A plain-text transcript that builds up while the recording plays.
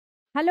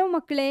Hello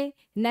ಮಕ್ಕಳೇ,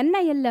 ನನ್ನ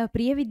ಎಲ್ಲ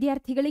ಪ್ರಿಯ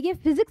ವಿದ್ಯಾರ್ಥಿಗಳಿಗೆ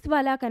physics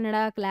Vala Kannada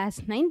class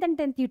 9th and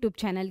 10th YouTube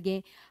ಚಾನಲ್ಗೆ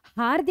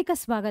ಹಾರ್ದಿಕ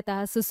ಸ್ವಾಗತ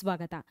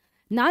ಸುಸ್ವಾಗತ.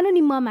 ನಾನು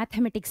ನಿಮ್ಮ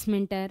ಮ್ಯಾಥಮೆಟಿಕ್ಸ್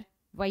ಮೆಂಟರ್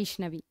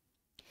ವೈಷ್ಣವಿ.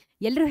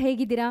 ಎಲ್ಲರೂ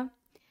ಹೇಗಿದ್ದೀರಾ?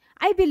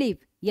 ಐ ಬಿಲೀವ್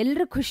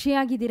ಎಲ್ಲರೂ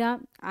ಖುಷಿಯಾಗಿದ್ದೀರಾ,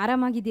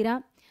 ಆರಾಮಾಗಿದ್ದೀರಾ,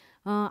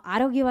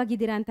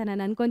 ಆರೋಗ್ಯವಾಗಿದ್ದೀರಾ ಅಂತ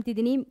ನಾನು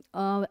ಅನ್ಕೊತಿದ್ದೀನಿ.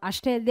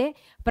 ಅಷ್ಟೇ ಅಲ್ಲದೆ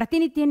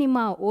ಪ್ರತಿನಿತ್ಯ ನಿಮ್ಮ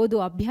ಓದು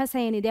ಅಭ್ಯಾಸ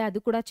ಏನಿದೆ ಅದು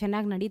ಕೂಡ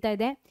ಚೆನ್ನಾಗಿ ನಡೀತಾ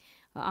ಇದೆ.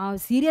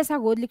 ಸೀರಿಯಸ್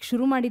ಆಗಿ ಓದ್ಲಿಕ್ಕೆ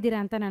ಶುರು ಮಾಡಿದ್ದೀರಾ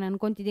ಅಂತ ನಾನು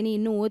ಅನ್ಕೊತಿದ್ದೀನಿ.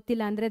 ಇನ್ನೂ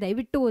ಓದ್ತಿಲ್ಲ ಅಂದರೆ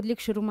ದಯವಿಟ್ಟು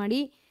ಓದ್ಲಿಕ್ಕೆ ಶುರು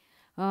ಮಾಡಿ.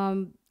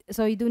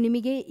 ಸೊ ಇದು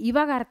ನಿಮಗೆ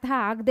ಇವಾಗ ಅರ್ಥ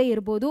ಆಗದೇ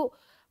ಇರ್ಬೋದು,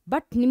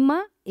 ಬಟ್ ನಿಮ್ಮ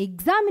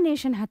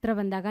ಎಕ್ಸಾಮಿನೇಷನ್ ಹತ್ರ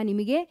ಬಂದಾಗ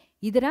ನಿಮಗೆ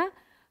ಇದರ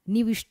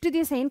ನೀವು ಇಷ್ಟು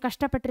ದಿವಸ ಏನು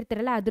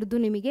ಕಷ್ಟಪಟ್ಟಿರ್ತೀರಲ್ಲ ಅದ್ರದ್ದು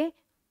ನಿಮಗೆ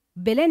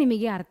ಬೆಲೆ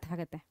ನಿಮಗೆ ಅರ್ಥ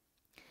ಆಗುತ್ತೆ.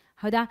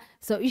 ಹೌದಾ?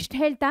 ಸೊ ಇಷ್ಟು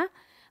ಹೇಳ್ತಾ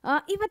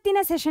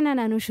ಇವತ್ತಿನ ಸೆಷನ್ನ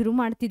ನಾನು ಶುರು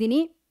ಮಾಡ್ತಿದ್ದೀನಿ.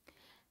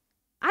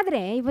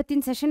 ಆದರೆ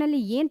ಇವತ್ತಿನ ಸೆಷನಲ್ಲಿ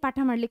ಏನು ಪಾಠ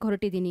ಮಾಡಲಿಕ್ಕೆ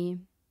ಹೊರಟಿದ್ದೀನಿ?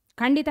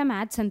 ಖಂಡಿತ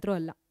ಮ್ಯಾಥ್ಸ್ ಅಂತರೂ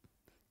ಅಲ್ಲ.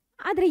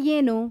 ಆದರೆ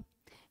ಏನು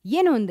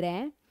ಅಂದರೆ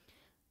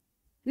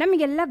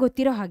ನಮಗೆಲ್ಲ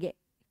ಗೊತ್ತಿರೋ ಹಾಗೆ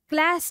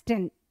ಕ್ಲಾಸ್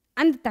 10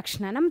 ಅಂದ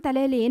ತಕ್ಷಣ ನಮ್ಮ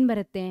ತಲೆಯಲ್ಲಿ ಏನು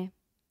ಬರುತ್ತೆ?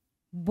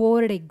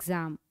 Board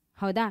exam.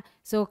 ಹೌದಾ?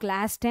 ಸೊ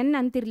ಕ್ಲಾಸ್ 10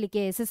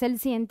 ಅಂತಿರ್ಲಿಕ್ಕೆ,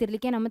 SSLC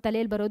ಅಂತಿರ್ಲಿಕ್ಕೆ ನಮ್ಮ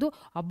ತಲೆಯಲ್ಲಿ ಬರೋದು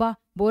ಅಬ್ಬಾ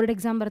ಬೋರ್ಡ್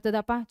ಎಕ್ಸಾಮ್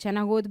ಬರ್ತದಪ್ಪ,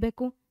 ಚೆನ್ನಾಗಿ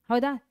ಓದಬೇಕು,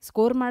 ಹೌದಾ,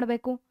 ಸ್ಕೋರ್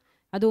ಮಾಡಬೇಕು,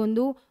 ಅದು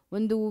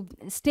ಒಂದು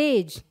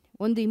ಸ್ಟೇಜ್,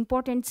 ಒಂದು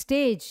ಇಂಪಾರ್ಟೆಂಟ್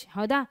ಸ್ಟೇಜ್,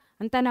 ಹೌದಾ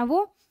ಅಂತ ನಾವು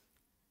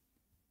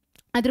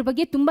ಅದ್ರ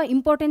ಬಗ್ಗೆ ತುಂಬ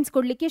ಇಂಪಾರ್ಟೆನ್ಸ್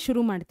ಕೊಡಲಿಕ್ಕೆ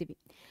ಶುರು ಮಾಡ್ತೀವಿ.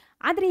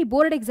 ಆದರೆ ಈ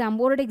ಬೋರ್ಡ್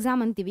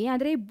ಎಕ್ಸಾಮ್ ಅಂತೀವಿ.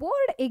 ಆದರೆ ಈ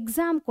ಬೋರ್ಡ್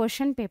ಎಕ್ಸಾಮ್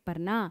ಕ್ವಶನ್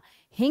ಪೇಪರ್ನ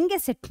ಹೆಂಗೆ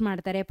ಸೆಟ್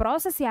ಮಾಡ್ತಾರೆ,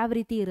 ಪ್ರಾಸೆಸ್ ಯಾವ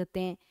ರೀತಿ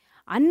ಇರುತ್ತೆ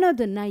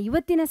ಅನ್ನೋದನ್ನು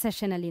ಇವತ್ತಿನ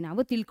ಸೆಷನಲ್ಲಿ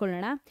ನಾವು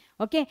ತಿಳ್ಕೊಳ್ಳೋಣ.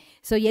 ಓಕೆ,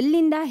 ಸೊ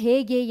ಎಲ್ಲಿಂದ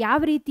ಹೇಗೆ ಯಾವ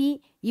ರೀತಿ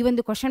ಈ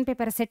ಒಂದು ಕ್ವಶನ್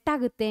ಪೇಪರ್ ಸೆಟ್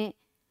ಆಗುತ್ತೆ,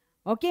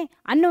 ಓಕೆ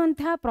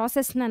ಅನ್ನೋವಂಥ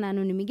ಪ್ರಾಸೆಸ್ನ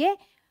ನಾನು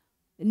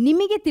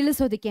ನಿಮಗೆ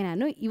ತಿಳಿಸೋದಕ್ಕೆ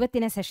ನಾನು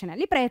ಇವತ್ತಿನ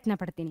ಸೆಷನಲ್ಲಿ ಪ್ರಯತ್ನ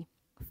ಪಡ್ತೀನಿ.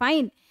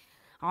 ಫೈನ್,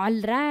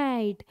 ಆಲ್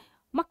ರೈಟ್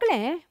ಮಕ್ಕಳೇ.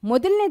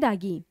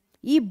 ಮೊದಲನೇದಾಗಿ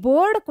ಈ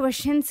ಬೋರ್ಡ್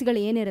ಕ್ವೆಶನ್ಸ್ಗಳು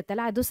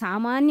ಏನಿರುತ್ತಲ್ಲ ಅದು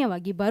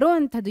ಸಾಮಾನ್ಯವಾಗಿ ಬರೋ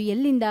ಅಂಥದ್ದು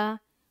ಎಲ್ಲಿಂದ?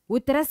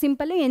 ಉತ್ತರ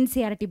ಸಿಂಪಲ್ಲು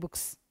NCERT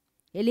ಬುಕ್ಸ್.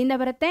 ಎಲ್ಲಿಂದ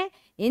ಬರುತ್ತೆ?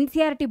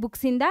 NCERT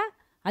ಬುಕ್ಸಿಂದ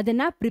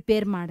ಅದನ್ನು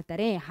ಪ್ರಿಪೇರ್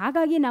ಮಾಡ್ತಾರೆ.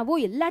 ಹಾಗಾಗಿ ನಾವು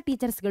ಎಲ್ಲ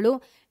ಟೀಚರ್ಸ್ಗಳು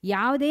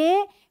ಯಾವುದೇ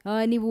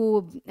ನೀವು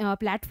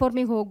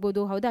ಪ್ಲ್ಯಾಟ್ಫಾರ್ಮಿಗೆ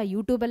ಹೋಗ್ಬೋದು, ಹೌದಾ,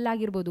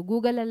 ಯೂಟ್ಯೂಬಲ್ಲಾಗಿರ್ಬೋದು,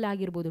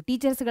 ಗೂಗಲಲ್ಲಾಗಿರ್ಬೋದು,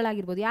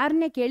 ಟೀಚರ್ಸ್ಗಳಾಗಿರ್ಬೋದು,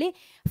 ಯಾರನ್ನೇ ಕೇಳಿ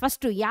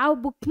ಫಸ್ಟು ಯಾವ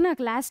ಬುಕ್ನ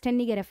ಕ್ಲಾಸ್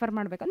 10ಗೆ ರೆಫರ್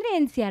ಮಾಡಬೇಕಂದ್ರೆ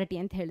NCERT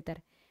ಅಂತ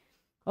ಹೇಳ್ತಾರೆ.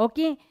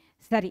 ಓಕೆ,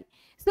 ಸರಿ.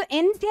 ಸೊ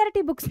NCERT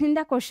ಬುಕ್ಸ್ನಿಂದ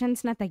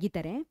ಕ್ವಶನ್ಸ್ನ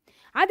ತೆಗಿತಾರೆ.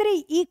 ಆದರೆ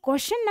ಈ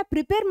ಕ್ವಶನ್ನ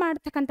ಪ್ರಿಪೇರ್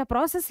ಮಾಡ್ತಕ್ಕಂಥ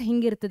ಪ್ರಾಸೆಸ್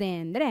ಹೆಂಗಿರ್ತದೆ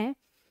ಅಂದರೆ,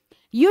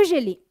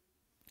 ಯೂಶ್ವಲಿ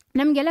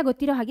ನಮಗೆಲ್ಲ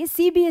ಗೊತ್ತಿರೋ ಹಾಗೆ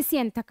CBSE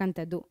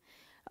ಅಂತಕ್ಕಂಥದ್ದು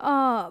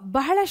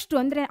ಬಹಳಷ್ಟು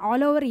ಅಂದರೆ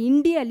ಆಲ್ ಓವರ್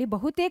ಇಂಡಿಯಲ್ಲಿ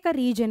ಬಹುತೇಕ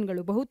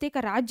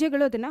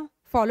ರಾಜ್ಯಗಳು ಅದನ್ನು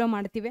ಫಾಲೋ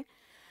ಮಾಡ್ತಿವೆ.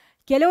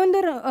 ಕೆಲವೊಂದು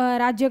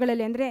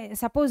ರಾಜ್ಯಗಳಲ್ಲಿ ಅಂದರೆ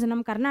ಸಪೋಸ್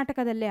ನಮ್ಮ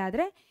ಕರ್ನಾಟಕದಲ್ಲೇ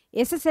ಆದರೆ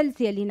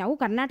SSLCಯಲ್ಲಿ ನಾವು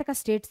ಕರ್ನಾಟಕ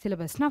ಸ್ಟೇಟ್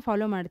ಸಿಲೆಬಸ್ನ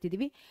ಫಾಲೋ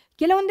ಮಾಡ್ತಿದ್ದೀವಿ.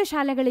 ಕೆಲವೊಂದು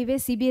ಶಾಲೆಗಳಿವೆ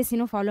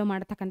CBSEನೂ ಫಾಲೋ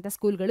ಮಾಡ್ತಕ್ಕಂಥ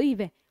ಸ್ಕೂಲ್ಗಳು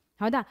ಇವೆ,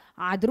 ಹೌದಾ.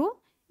 ಆದರೂ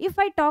if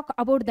I talk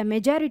about the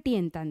majority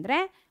ಅಂತಂದರೆ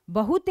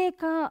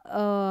ಬಹುತೇಕ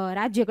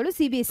ರಾಜ್ಯಗಳು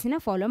CBSEನ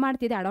ಫಾಲೋ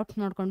ಮಾಡ್ತಿದೆ, ಅಡಾಪ್ಟ್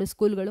ಮಾಡಿಕೊಂಡು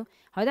ಸ್ಕೂಲ್ಗಳು,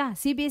 ಹೌದಾ.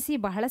 CBSE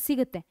ಬಹಳ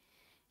ಸಿಗುತ್ತೆ.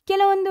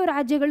 ಕೆಲವೊಂದು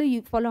ರಾಜ್ಯಗಳು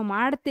ಫಾಲೋ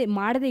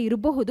ಮಾಡದೇ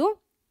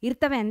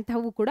ಇರ್ತವೆ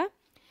ಅಂಥವು ಕೂಡ.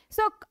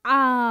 ಸೊ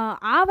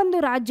ಆ ಒಂದು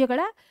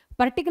ರಾಜ್ಯಗಳ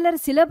particular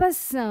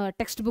syllabus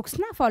text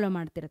ಬುಕ್ಸ್ನ follow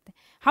ಮಾಡ್ತಿರುತ್ತೆ.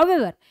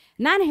 However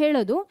ನಾನು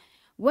ಹೇಳೋದು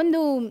ಒಂದು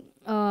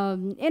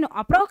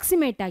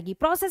ಅಪ್ರಾಕ್ಸಿಮೇಟ್ ಆಗಿ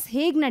ಪ್ರಾಸೆಸ್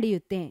ಹೇಗೆ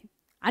ನಡೆಯುತ್ತೆ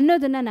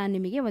ಅನ್ನೋದನ್ನು ನಾನು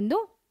ನಿಮಗೆ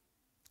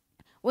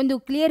ಒಂದು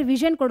ಕ್ಲಿಯರ್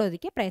ವಿಷನ್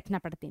ಕೊಡೋದಕ್ಕೆ ಪ್ರಯತ್ನ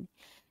ಪಡ್ತೀನಿ.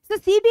 ಸೊ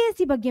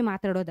CBSE ಬಗ್ಗೆ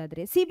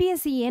ಮಾತಾಡೋದಾದರೆ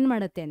CBSE ಏನು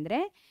ಮಾಡುತ್ತೆ ಅಂದರೆ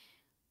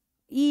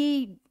ಈ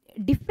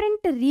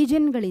ಡಿಫ್ರೆಂಟ್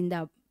ರೀಜನ್ಗಳಿಂದ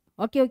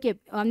ಓಕೆ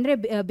ಅಂದರೆ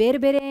ಬೇರೆ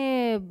ಬೇರೆ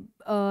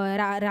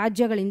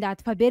ರಾಜ್ಯಗಳಿಂದ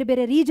ಅಥವಾ ಬೇರೆ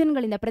ಬೇರೆ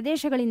ರೀಜನ್ಗಳಿಂದ,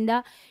 ಪ್ರದೇಶಗಳಿಂದ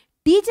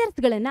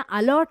ಟೀಚರ್ಸ್ಗಳನ್ನು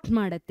ಅಲಾಟ್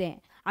ಮಾಡುತ್ತೆ.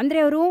 ಅಂದರೆ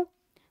ಅವರು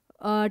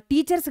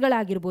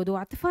ಟೀಚರ್ಸ್ಗಳಾಗಿರ್ಬೋದು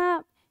ಅಥವಾ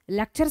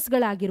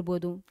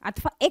ಲೆಕ್ಚರ್ಸ್ಗಳಾಗಿರ್ಬೋದು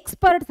ಅಥವಾ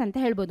ಎಕ್ಸ್ಪರ್ಟ್ಸ್ ಅಂತ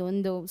ಹೇಳ್ಬೋದು.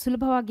 ಒಂದು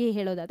ಸುಲಭವಾಗಿ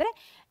ಹೇಳೋದಾದರೆ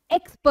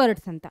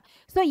ಎಕ್ಸ್ಪರ್ಟ್ಸ್ ಅಂತ.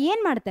 ಸೊ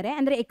ಏನು ಮಾಡ್ತಾರೆ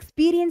ಅಂದರೆ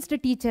ಎಕ್ಸ್ಪೀರಿಯನ್ಸ್ಡ್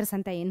ಟೀಚರ್ಸ್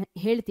ಅಂತ ಏನು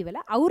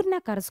ಹೇಳ್ತೀವಲ್ಲ ಅವ್ರನ್ನ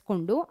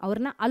ಕರೆಸ್ಕೊಂಡು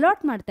ಅವ್ರನ್ನ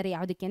ಅಲಾಟ್ ಮಾಡ್ತಾರೆ.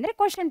 ಯಾವುದಕ್ಕೆ ಅಂದರೆ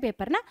ಕ್ವಶನ್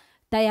ಪೇಪರ್ನ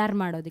ತಯಾರು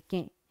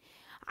ಮಾಡೋದಕ್ಕೆ.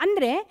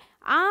 ಅಂದರೆ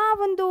ಆ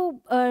ಒಂದು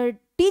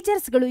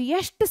ಟೀಚರ್ಸ್ಗಳು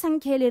ಎಷ್ಟು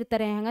ಸಂಖ್ಯೆಯಲ್ಲಿ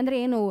ಇರ್ತಾರೆ, ಹಾಗಂದರೆ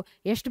ಏನು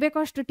ಎಷ್ಟು ಬೇಕೋ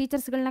ಅಷ್ಟು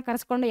ಟೀಚರ್ಸ್ಗಳನ್ನ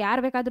ಕರೆಸ್ಕೊಂಡು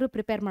ಯಾರು ಬೇಕಾದರೂ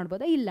ಪ್ರಿಪೇರ್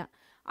ಮಾಡ್ಬೋದಾ? ಇಲ್ಲ,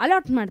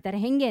 ಅಲಾಟ್ ಮಾಡ್ತಾರೆ.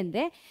 ಹೆಂಗೆ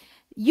ಅಂದರೆ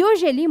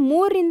ಯೂಶ್ವಲಿ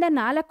 3 ರಿಂದ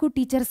 4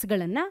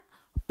 ಟೀಚರ್ಸ್ಗಳನ್ನು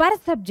ಪರ್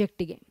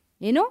ಸಬ್ಜೆಕ್ಟಿಗೆ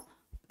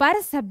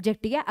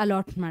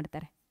ಅಲಾಟ್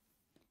ಮಾಡ್ತಾರೆ.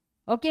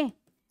 ಓಕೆ,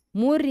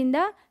 3 ರಿಂದ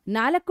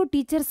 4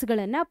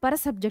 ಟೀಚರ್ಸ್ಗಳನ್ನು ಪರ್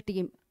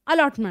ಸಬ್ಜೆಕ್ಟಿಗೆ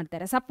ಅಲಾಟ್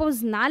ಮಾಡ್ತಾರೆ. ಸಪೋಸ್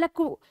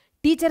 4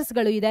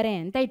 ಟೀಚರ್ಸ್ಗಳು ಇದ್ದಾರೆ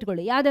ಅಂತ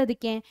ಇಟ್ಕೊಳ್ಳಿ.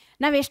 ಯಾವುದಕ್ಕೆ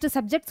ನಾವು ಎಷ್ಟು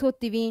ಸಬ್ಜೆಕ್ಟ್ಸ್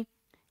ಓದ್ತೀವಿ?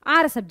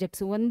 6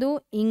 ಸಬ್ಜೆಕ್ಟ್ಸು. ಒಂದು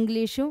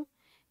ಇಂಗ್ಲೀಷು,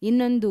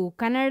 ಇನ್ನೊಂದು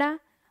ಕನ್ನಡ,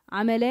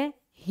 ಆಮೇಲೆ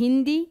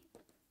ಹಿಂದಿ,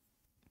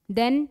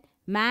 ದೆನ್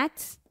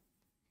ಮ್ಯಾಥ್ಸ್,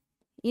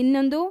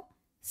 ಇನ್ನೊಂದು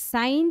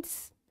ಸೈನ್ಸ್,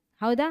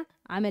 ಹೌದಾ,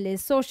 ಆಮೇಲೆ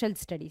ಸೋಷಲ್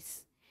ಸ್ಟಡೀಸ್.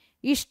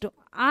 ಇಷ್ಟು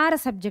 6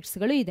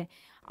 ಸಬ್ಜೆಕ್ಟ್ಸ್ಗಳು ಇದೆ.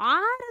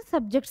 6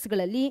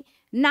 ಸಬ್ಜೆಕ್ಟ್ಸ್ಗಳಲ್ಲಿ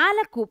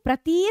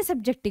ಪ್ರತಿ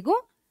ಸಬ್ಜೆಕ್ಟಿಗೂ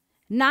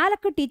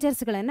 4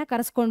 ಟೀಚರ್ಸ್ಗಳನ್ನು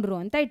ಕರೆಸ್ಕೊಂಡ್ರು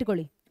ಅಂತ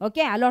ಇಟ್ಕೊಳ್ಳಿ.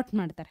 ಓಕೆ, ಅಲಾಟ್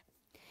ಮಾಡ್ತಾರೆ.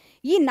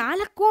 ಈ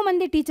 4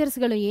 ಮಂದಿ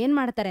ಟೀಚರ್ಸ್ಗಳು ಏನು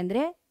ಮಾಡ್ತಾರೆ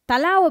ಅಂದರೆ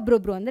ತಲಾ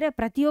ಒಬ್ರೊಬ್ರು ಅಂದರೆ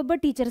ಪ್ರತಿಯೊಬ್ಬ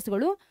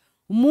ಟೀಚರ್ಸ್ಗಳು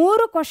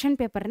 3 ಕ್ವಶನ್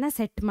ಪೇಪರ್ನ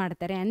ಸೆಟ್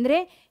ಮಾಡ್ತಾರೆ. ಅಂದರೆ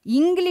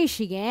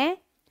ಇಂಗ್ಲೀಷಿಗೆ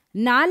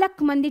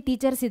 4 ಮಂದಿ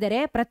ಟೀಚರ್ಸ್ ಇದ್ದಾರೆ,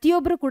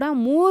 ಪ್ರತಿಯೊಬ್ಬರು ಕೂಡ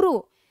 3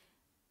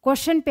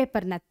 ಕ್ವಶನ್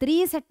ಪೇಪರ್ನ 3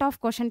 ಸೆಟ್ ಆಫ್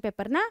ಕ್ವಶನ್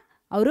ಪೇಪರ್ನ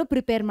ಅವರು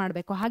ಪ್ರಿಪೇರ್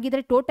ಮಾಡಬೇಕು.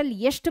 ಹಾಗಿದ್ರೆ ಟೋಟಲ್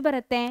ಎಷ್ಟು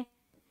ಬರುತ್ತೆ?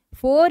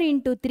 4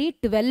 × 3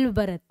 12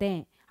 ಬರುತ್ತೆ.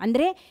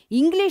 ಅಂದರೆ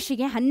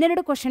ಇಂಗ್ಲೀಷಿಗೆ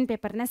 12 ಕ್ವಶನ್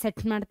ಪೇಪರ್ನ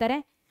ಸೆಟ್ ಮಾಡ್ತಾರೆ,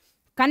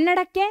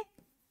 ಕನ್ನಡಕ್ಕೆ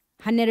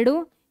 12,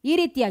 ಈ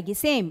ರೀತಿಯಾಗಿ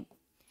ಸೇಮ್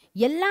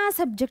ಎಲ್ಲ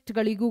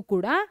ಸಬ್ಜೆಕ್ಟ್ಗಳಿಗೂ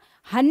ಕೂಡ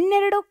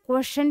 12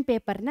 ಕ್ವಶನ್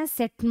ಪೇಪರ್ನ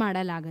ಸೆಟ್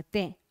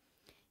ಮಾಡಲಾಗತ್ತೆ.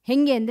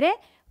 ಹೆಂಗೆ ಅಂದರೆ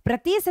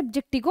ಪ್ರತಿ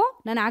ಸಬ್ಜೆಕ್ಟಿಗೂ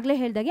ನಾನು ಆಗಲೇ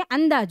ಹೇಳಿದಾಗೆ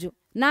ಅಂದಾಜು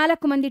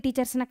 4 ಮಂದಿ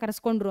ಟೀಚರ್ಸ್ನ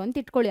ಕರೆಸ್ಕೊಂಡ್ರು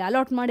ಅಂತ ಇಟ್ಕೊಳ್ಳಿ,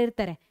 ಅಲಾಟ್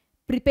ಮಾಡಿರ್ತಾರೆ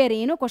ಪ್ರಿಪೇರ್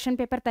ಏನು ಕ್ವಶನ್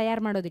ಪೇಪರ್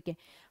ತಯಾರು ಮಾಡೋದಕ್ಕೆ.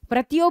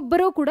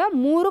 ಪ್ರತಿಯೊಬ್ಬರೂ ಕೂಡ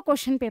 3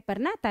 ಕ್ವಶನ್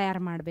ಪೇಪರ್ನ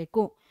ತಯಾರು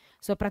ಮಾಡಬೇಕು.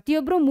 ಸೊ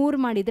ಪ್ರತಿಯೊಬ್ಬರು 3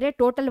 ಮಾಡಿದರೆ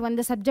ಟೋಟಲ್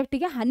ಒಂದು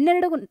ಸಬ್ಜೆಕ್ಟಿಗೆ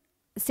 12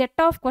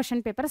 ಸೆಟ್ ಆಫ್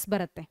ಕ್ವಶನ್ ಪೇಪರ್ಸ್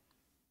ಬರುತ್ತೆ.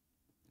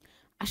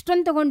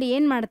 ಅಷ್ಟೊಂದು ತಗೊಂಡು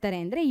ಏನು ಮಾಡ್ತಾರೆ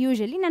ಅಂದರೆ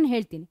ಯೂಶಲಿ ನಾನು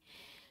ಹೇಳ್ತೀನಿ,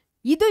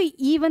 ಇದು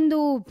ಈ ಒಂದು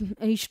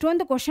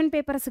ಇಷ್ಟೊಂದು ಕ್ವಶನ್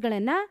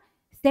ಪೇಪರ್ಸ್ಗಳನ್ನು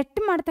ಸೆಟ್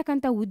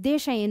ಮಾಡ್ತಕ್ಕಂಥ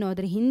ಉದ್ದೇಶ ಏನು,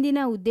 ಅದ್ರ ಹಿಂದಿನ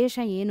ಉದ್ದೇಶ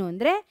ಏನು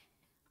ಅಂದರೆ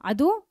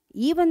ಅದು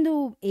ಈ ಒಂದು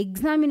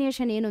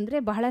ಎಕ್ಸಾಮಿನೇಷನ್ ಏನು ಅಂದರೆ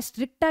ಬಹಳ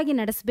ಸ್ಟ್ರಿಕ್ಟಾಗಿ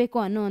ನಡೆಸಬೇಕು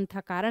ಅನ್ನೋವಂಥ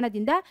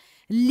ಕಾರಣದಿಂದ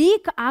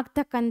ಲೀಕ್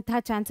ಆಗ್ತಕ್ಕಂಥ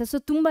ಚಾನ್ಸಸ್ಸು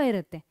ತುಂಬ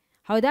ಇರುತ್ತೆ.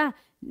 ಹೌದಾ?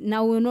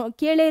 ನಾವು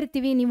ಕೇಳೇ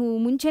ಇರ್ತೀವಿ, ನೀವು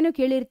ಮುಂಚೆನೂ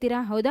ಕೇಳಿರ್ತೀರಾ,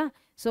 ಹೌದಾ?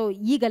 ಸೊ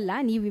ಈಗಲ್ಲ,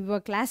 ನೀವು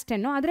ಇವಾಗ ಕ್ಲಾಸ್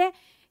 10, ಆದರೆ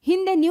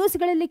ಹಿಂದೆ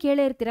ನ್ಯೂಸ್ಗಳಲ್ಲಿ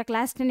ಕೇಳೇ ಇರ್ತೀರಾ,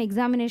 ಕ್ಲಾಸ್ 10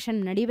 ಎಕ್ಸಾಮಿನೇಷನ್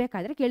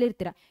ನಡಿಬೇಕಾದ್ರೆ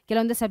ಕೇಳಿರ್ತೀರಾ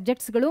ಕೆಲವೊಂದು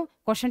ಸಬ್ಜೆಕ್ಟ್ಸ್ಗಳು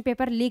ಕ್ವಶನ್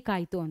ಪೇಪರ್ ಲೀಕ್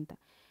ಆಯಿತು ಅಂತ.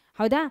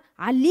 ಹೌದಾ?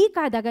 ಆ ಲೀಕ್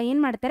ಆದಾಗ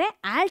ಏನು ಮಾಡ್ತಾರೆ,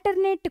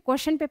 ಆಲ್ಟರ್ನೇಟ್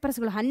ಕ್ವಶನ್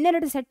ಪೇಪರ್ಸ್ಗಳು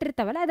 12 ಸೆಟ್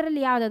ಇರ್ತಾವಲ್ಲ,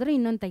 ಅದರಲ್ಲಿ ಯಾವುದಾದ್ರೂ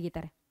ಇನ್ನೊಂದು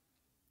ತೆಗಿತಾರೆ,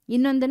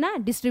 ಇನ್ನೊಂದನ್ನು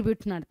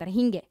ಡಿಸ್ಟ್ರಿಬ್ಯೂಟ್ ಮಾಡ್ತಾರೆ.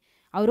 ಹೀಗೆ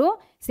ಅವರು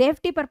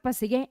ಸೇಫ್ಟಿ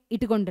ಪರ್ಪಸ್ಸಿಗೆ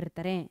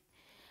ಇಟ್ಕೊಂಡಿರ್ತಾರೆ.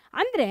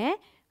 ಅಂದರೆ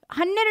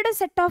 12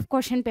 ಸೆಟ್ ಆಫ್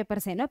ಕ್ವಶನ್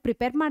ಪೇಪರ್ಸ್ ಏನೋ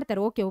ಪ್ರಿಪೇರ್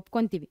ಮಾಡ್ತಾರೆ, ಓಕೆ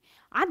ಒಪ್ಕೊತೀವಿ.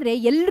 ಆದರೆ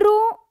ಎಲ್ಲರೂ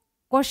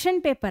ಕ್ವಶನ್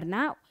ಪೇಪರ್ನ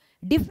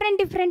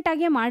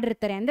ಡಿಫ್ರೆಂಟಾಗೇ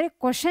ಮಾಡಿರ್ತಾರೆ. ಅಂದರೆ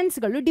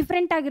ಕ್ವಶನ್ಸ್ಗಳು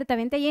ಡಿಫ್ರೆಂಟ್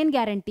ಆಗಿರ್ತವೆ ಅಂತ ಏನು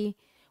ಗ್ಯಾರಂಟಿ?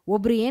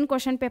 ಒಬ್ರು ಏನು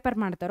ಕ್ವಶನ್ ಪೇಪರ್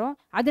ಮಾಡ್ತಾರೋ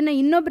ಅದನ್ನು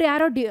ಇನ್ನೊಬ್ರು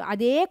ಯಾರೋ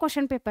ಅದೇ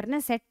ಕ್ವಶನ್ ಪೇಪರ್ನ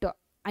set,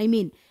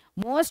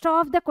 most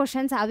of the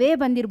questions ಅವೇ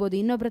ಬಂದಿರ್ಬೋದು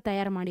ಇನ್ನೊಬ್ರು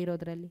ತಯಾರು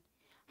ಮಾಡಿರೋದ್ರಲ್ಲಿ.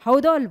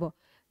 ಹೌದೋ ಅಲ್ವೋ?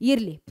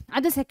 ಇರಲಿ,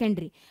 ಅದು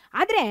ಸೆಕೆಂಡ್ರಿ.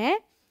 ಆದರೆ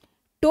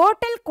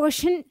ಟೋಟಲ್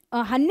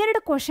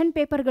 12 ಕ್ವಶನ್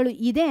ಪೇಪರ್ಗಳು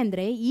ಇದೆ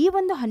ಅಂದರೆ ಈ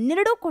ಒಂದು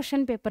 12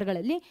 ಕ್ವಶನ್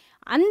ಪೇಪರ್ಗಳಲ್ಲಿ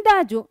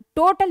ಅಂದಾಜು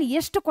ಟೋಟಲ್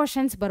ಎಷ್ಟು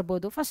ಕ್ವಶನ್ಸ್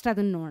ಬರ್ಬೋದು? ಫಸ್ಟ್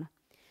ಅದನ್ನು ನೋಡೋಣ.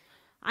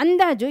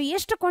 ಅಂದಾಜು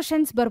ಎಷ್ಟು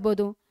ಕ್ವಶನ್ಸ್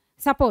ಬರ್ಬೋದು?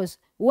 ಸಪೋಸ್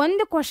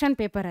ಒಂದು ಕ್ವಶನ್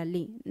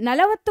ಪೇಪರಲ್ಲಿ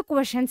 40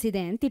 ಕ್ವಶನ್ಸ್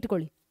ಇದೆ ಅಂತ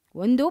ಇಟ್ಕೊಳ್ಳಿ.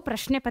 ಒಂದು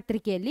ಪ್ರಶ್ನೆ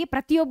ಪತ್ರಿಕೆಯಲ್ಲಿ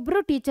ಪ್ರತಿಯೊಬ್ಬರು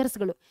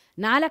ಟೀಚರ್ಸ್ಗಳು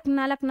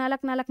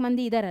 4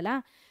 ಮಂದಿ ಇದ್ದಾರಲ್ಲ,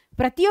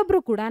 ಪ್ರತಿಯೊಬ್ಬರು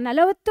ಕೂಡ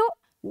 40,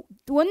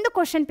 ಒಂದು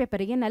ಕ್ವಶನ್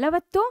ಪೇಪರಿಗೆ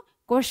 40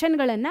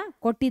 ಕ್ವಶನ್ಗಳನ್ನು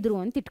ಕೊಟ್ಟಿದ್ರು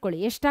ಅಂತ ಇಟ್ಕೊಳ್ಳಿ.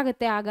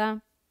 ಎಷ್ಟಾಗುತ್ತೆ ಆಗ?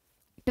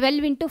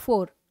 12 ×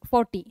 4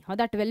 40.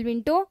 ಹೌದಾ? 12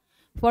 ×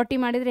 40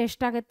 ಮಾಡಿದರೆ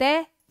ಎಷ್ಟಾಗುತ್ತೆ?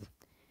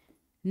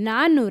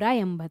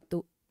 480.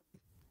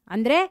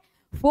 ಅಂದರೆ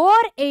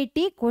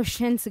 480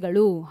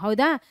 ಕ್ವಶನ್ಸ್ಗಳು.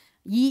 ಹೌದಾ?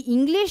 ಈ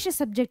ಇಂಗ್ಲೀಷ್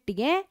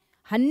ಸಬ್ಜೆಕ್ಟಿಗೆ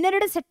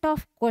 12 ಸೆಟ್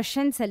ಆಫ್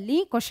ಕ್ವಶನ್ಸಲ್ಲಿ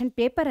ಕ್ವಶನ್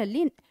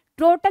ಪೇಪರಲ್ಲಿ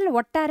ಟೋಟಲ್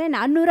ಒಟ್ಟಾರೆ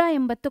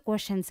 480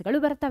 ಕ್ವಶನ್ಸ್ಗಳು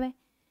ಬರ್ತವೆ.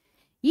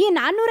 ಈ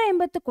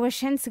 480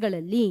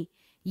 ಕ್ವಶನ್ಸ್ಗಳಲ್ಲಿ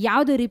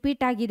ಯಾವುದು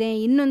ರಿಪೀಟ್ ಆಗಿದೆ,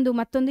 ಇನ್ನೊಂದು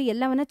ಮತ್ತೊಂದು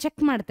ಎಲ್ಲವನ್ನ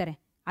ಚೆಕ್ ಮಾಡ್ತಾರೆ.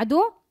 ಅದು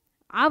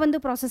ಆ ಒಂದು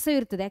ಪ್ರಾಸೆಸ್ಸು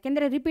ಇರ್ತದೆ,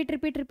 ಯಾಕೆಂದರೆ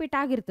ರಿಪೀಟ್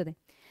ಆಗಿರ್ತದೆ.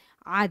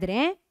 ಆದರೆ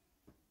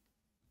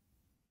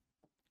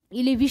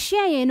ಇಲ್ಲಿ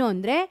ವಿಷಯ ಏನು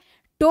ಅಂದರೆ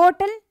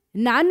ಟೋಟಲ್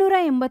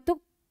 480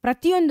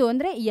 ಪ್ರತಿಯೊಂದು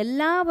ಅಂದರೆ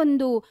ಎಲ್ಲ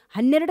ಒಂದು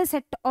 12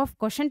 ಸೆಟ್ ಆಫ್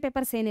ಕ್ವಶನ್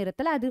ಪೇಪರ್ಸ್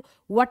ಏನಿರುತ್ತಲ್ಲ ಅದು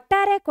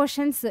ಒಟ್ಟಾರೆ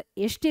ಕ್ವಶನ್ಸ್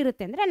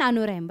ಎಷ್ಟಿರುತ್ತೆ ಅಂದರೆ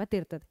 480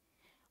 ಇರ್ತದೆ.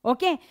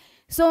 ಓಕೆ,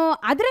 ಸೊ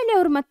ಅದರಲ್ಲಿ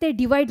ಅವರು ಮತ್ತೆ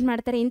ಡಿವೈಡ್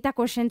ಮಾಡ್ತಾರೆ. ಇಂಥ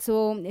ಕ್ವಶನ್ಸು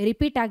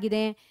ರಿಪೀಟ್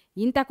ಆಗಿದೆ,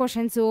 ಇಂಥ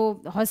ಕ್ವಶನ್ಸು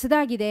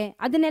ಹೊಸದಾಗಿದೆ,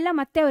 ಅದನ್ನೆಲ್ಲ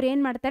ಮತ್ತೆ ಅವ್ರು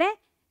ಏನು ಮಾಡ್ತಾರೆ,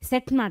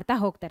 ಸೆಟ್ ಮಾಡ್ತಾ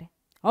ಹೋಗ್ತಾರೆ.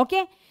 Okay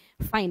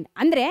fine.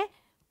 ಅಂದರೆ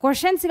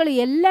ಕ್ವಶನ್ಸ್ಗಳು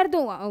ಎಲ್ಲರದು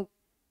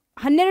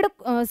 12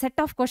 ಸೆಟ್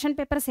ಆಫ್ ಕ್ವಶನ್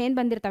ಪೇಪರ್ಸ್ ಏನು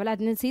ಬಂದಿರ್ತಾವಲ್ಲ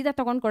ಅದನ್ನ ಸೀದಾ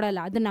ತೊಗೊಂಡು ಕೊಡಲ್ಲ,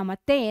 ಅದನ್ನು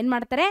ಮತ್ತೆ ಏನು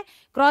ಮಾಡ್ತಾರೆ,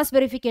 ಕ್ರಾಸ್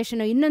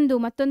ವೆರಿಫಿಕೇಷನು ಇನ್ನೊಂದು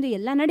ಮತ್ತೊಂದು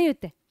ಎಲ್ಲ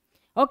ನಡೆಯುತ್ತೆ.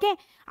 ಓಕೆ,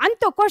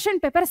 ಅಂತೂ ಕ್ವಶನ್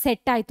ಪೇಪರ್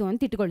ಸೆಟ್ ಆಯಿತು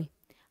ಅಂತ ಇಟ್ಕೊಳ್ಳಿ.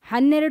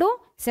 12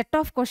 ಸೆಟ್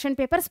ಆಫ್ ಕ್ವಶನ್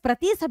ಪೇಪರ್ಸ್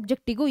ಪ್ರತಿ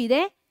ಸಬ್ಜೆಕ್ಟಿಗೂ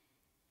ಇದೆ.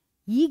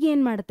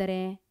 ಈಗೇನು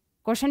ಮಾಡ್ತಾರೆ,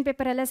 ಕ್ವಶನ್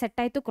ಪೇಪರ್ ಎಲ್ಲ ಸೆಟ್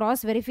ಆಯಿತು,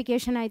 ಕ್ರಾಸ್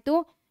ವೆರಿಫಿಕೇಷನ್ ಆಯಿತು.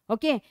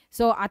 ಓಕೆ,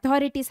 ಸೊ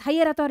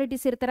ಹೈಯರ್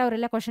ಅಥಾರಿಟೀಸ್ ಇರ್ತಾರೆ,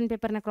 ಅವರೆಲ್ಲ ಕ್ವಶನ್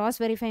ಪೇಪರ್ನ ಕ್ರಾಸ್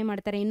ವೆರಿಫೈ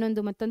ಮಾಡ್ತಾರೆ,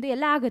 ಇನ್ನೊಂದು ಮತ್ತೊಂದು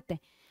ಎಲ್ಲ ಆಗುತ್ತೆ.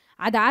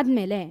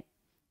 ಅದಾದಮೇಲೆ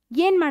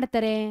ಏನು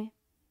ಮಾಡ್ತಾರೆ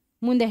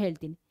ಮುಂದೆ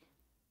ಹೇಳ್ತೀನಿ.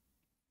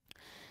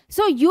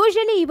 ಸೊ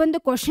ಯೂಶಲಿ ಈ ಒಂದು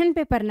ಕ್ವಶನ್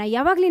ಪೇಪರ್ನ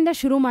ಯಾವಾಗಲಿಂದ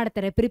ಶುರು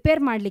ಮಾಡ್ತಾರೆ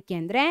ಪ್ರಿಪೇರ್ ಮಾಡಲಿಕ್ಕೆ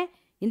ಅಂದರೆ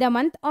in the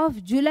month of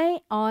July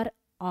R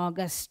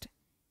August.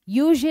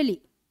 Usually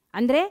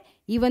ಅಂದರೆ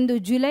ಈ ಒಂದು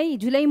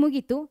ಜುಲೈ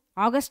ಮುಗೀತು,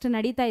 ಆಗಸ್ಟ್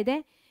ನಡೀತಾ ಇದೆ.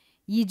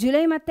 ಈ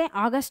ಜುಲೈ ಮತ್ತು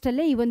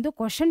ಆಗಸ್ಟಲ್ಲೇ ಈ ಒಂದು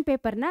ಕ್ವಶನ್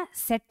ಪೇಪರ್ನ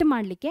ಸೆಟ್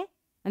ಮಾಡಲಿಕ್ಕೆ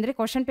ಅಂದರೆ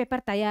ಕ್ವಶನ್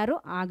ಪೇಪರ್ ತಯಾರು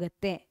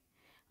ಆಗುತ್ತೆ.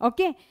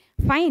 Okay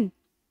fine.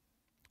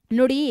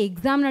 ನೋಡಿ,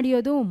 ಎಕ್ಸಾಮ್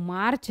ನಡೆಯೋದು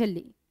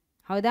ಮಾರ್ಚಲ್ಲಿ,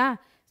 ಹೌದಾ?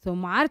 ಸೊ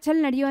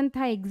ಮಾರ್ಚಲ್ಲಿ ನಡೆಯುವಂಥ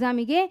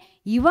ಎಕ್ಸಾಮಿಗೆ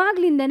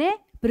ಇವಾಗಲಿಂದನೇ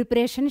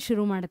ಪ್ರಿಪ್ರೇಷನ್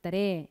ಶುರು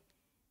ಮಾಡ್ತಾರೆ.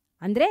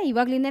 ಅಂದರೆ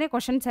ಇವಾಗಲಿಂದನೇ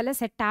ಕ್ವಶನ್ಸ್ ಎಲ್ಲ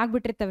ಸೆಟ್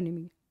ಆಗಿಬಿಟ್ಟಿರ್ತವೆ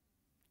ನಿಮಗೆ.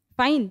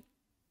 Fine,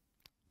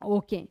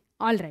 okay,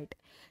 all right.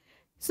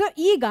 So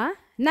ಈಗ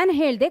ನಾನು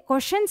ಹೇಳಿದೆ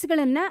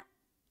ಕ್ವಶನ್ಸ್ಗಳನ್ನು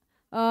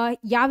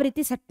ಯಾವ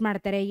ರೀತಿ ಸೆಟ್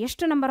ಮಾಡ್ತಾರೆ,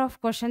 ಎಷ್ಟು ನಂಬರ್ ಆಫ್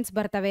ಕ್ವಶನ್ಸ್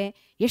ಬರ್ತವೆ,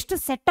 ಎಷ್ಟು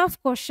ಸೆಟ್ ಆಫ್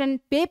ಕ್ವಶನ್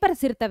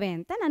ಪೇಪರ್ಸ್ ಇರ್ತವೆ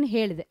ಅಂತ ನಾನು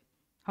ಹೇಳಿದೆ,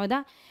 ಹೌದಾ?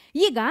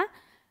 ಈಗ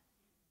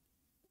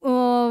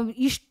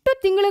ಇಷ್ಟು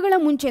ತಿಂಗಳುಗಳ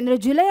ಮುಂಚೆ ಅಂದರೆ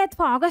ಜುಲೈ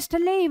ಅಥವಾ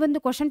ಆಗಸ್ಟಲ್ಲೇ ಈ ಒಂದು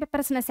ಕ್ವಶನ್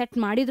ಪೇಪರ್ಸ್ನ ಸೆಟ್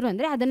ಮಾಡಿದ್ರು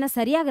ಅಂದರೆ ಅದನ್ನು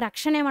ಸರಿಯಾಗಿ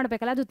ರಕ್ಷಣೆ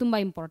ಮಾಡಬೇಕಲ್ಲ, ಅದು ತುಂಬ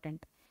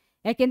ಇಂಪಾರ್ಟೆಂಟ್.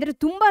 ಯಾಕೆಂದರೆ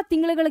ತುಂಬ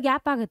ತಿಂಗಳುಗಳ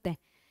ಗ್ಯಾಪ್ ಆಗುತ್ತೆ.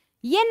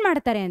 ಏನು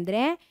ಮಾಡ್ತಾರೆ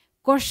ಅಂದರೆ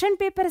ಕ್ವಶನ್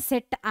ಪೇಪರ್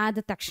ಸೆಟ್ ಆದ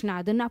ತಕ್ಷಣ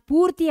ಅದನ್ನು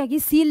ಪೂರ್ತಿಯಾಗಿ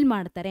ಸೀಲ್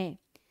ಮಾಡ್ತಾರೆ.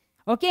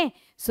 ಓಕೆ,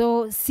 ಸೊ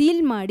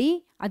ಸೀಲ್ ಮಾಡಿ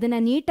ಅದನ್ನು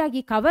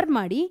ನೀಟಾಗಿ ಕವರ್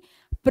ಮಾಡಿ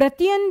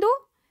ಪ್ರತಿಯೊಂದು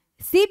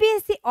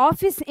CBSE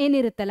ಆಫೀಸ್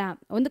ಏನಿರುತ್ತಲ್ಲ,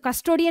 ಒಂದು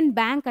ಕಸ್ಟೋಡಿಯನ್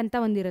ಬ್ಯಾಂಕ್ ಅಂತ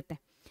ಒಂದಿರುತ್ತೆ,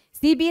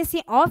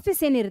 CBSE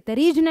ಆಫೀಸ್ ಏನಿರುತ್ತೆ,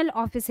 ರೀಜನಲ್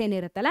ಆಫೀಸ್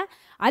ಏನಿರುತ್ತಲ್ಲ,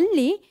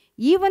 ಅಲ್ಲಿ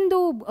ಈ ಒಂದು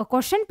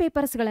ಕ್ವಶನ್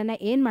ಪೇಪರ್ಸ್ಗಳನ್ನು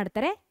ಏನು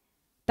ಮಾಡ್ತಾರೆ,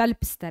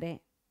 ತಲುಪಿಸ್ತಾರೆ.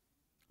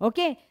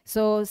 ಓಕೆ,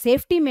 ಸೊ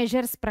ಸೇಫ್ಟಿ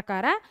ಮೆಷರ್ಸ್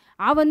ಪ್ರಕಾರ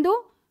ಆ ಒಂದು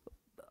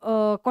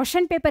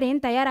ಕ್ವಶನ್ ಪೇಪರ್ ಏನು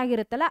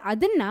ತಯಾರಾಗಿರುತ್ತಲ್ಲ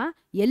ಅದನ್ನು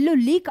ಎಲ್ಲೂ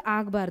ಲೀಕ್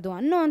ಆಗಬಾರ್ದು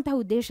ಅನ್ನೋವಂಥ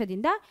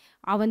ಉದ್ದೇಶದಿಂದ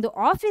ಆ ಒಂದು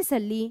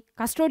ಆಫೀಸಲ್ಲಿ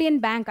ಕಸ್ಟೋಡಿಯನ್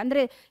ಬ್ಯಾಂಕ್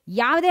ಅಂದರೆ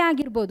ಯಾವುದೇ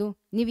ಆಗಿರ್ಬೋದು,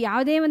 ನೀವು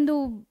ಯಾವುದೇ ಒಂದು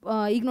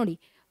ಈಗ ನೋಡಿ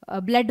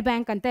ಬ್ಲಡ್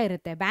ಬ್ಯಾಂಕ್ ಅಂತ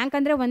ಇರುತ್ತೆ, ಬ್ಯಾಂಕ್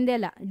ಅಂದರೆ ಒಂದೇ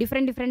ಅಲ್ಲ,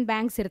 ಡಿಫ್ರೆಂಟ್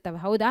ಬ್ಯಾಂಕ್ಸ್ ಇರ್ತವೆ,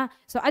 ಹೌದಾ?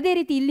 ಸೊ ಅದೇ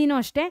ರೀತಿ ಇಲ್ಲಿನೂ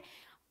ಅಷ್ಟೇ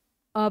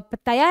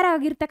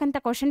ತಯಾರಾಗಿರ್ತಕ್ಕಂಥ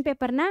ಕ್ವಶನ್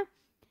ಪೇಪರ್ನ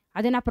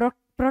ಅದನ್ನು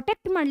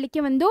ಪ್ರೊಟೆಕ್ಟ್ ಮಾಡಲಿಕ್ಕೆ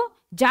ಒಂದು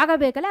ಜಾಗ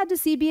ಬೇಕಲ್ಲ, ಅದು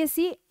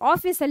CBSE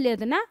ಆಫೀಸಲ್ಲಿ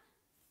ಅದನ್ನು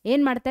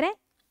ಏನು ಮಾಡ್ತಾರೆ,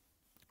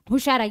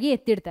 ಹುಷಾರಾಗಿ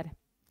ಎತ್ತಿಡ್ತಾರೆ.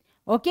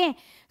 ಓಕೆ,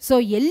 ಸೊ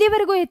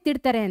ಎಲ್ಲಿವರೆಗೂ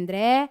ಎತ್ತಿಡ್ತಾರೆ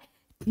ಅಂದರೆ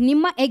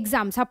ನಿಮ್ಮ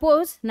ಎಕ್ಸಾಮ್,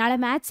 ಸಪೋಸ್ ನಾಳೆ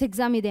ಮ್ಯಾಥ್ಸ್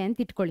ಎಕ್ಸಾಮ್ ಇದೆ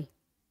ಅಂತ ಇಟ್ಕೊಳ್ಳಿ,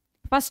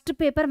 ಫಸ್ಟ್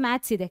ಪೇಪರ್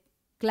ಮ್ಯಾಥ್ಸ್ ಇದೆ,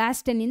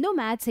 ಕ್ಲಾಸ್ 10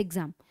 ಮ್ಯಾಥ್ಸ್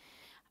ಎಕ್ಸಾಮ್.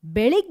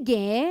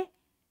 ಬೆಳಿಗ್ಗೆ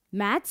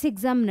ಮ್ಯಾಥ್ಸ್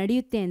ಎಕ್ಸಾಮ್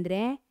ನಡೆಯುತ್ತೆ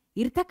ಅಂದರೆ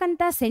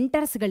ಇರ್ತಕ್ಕಂಥ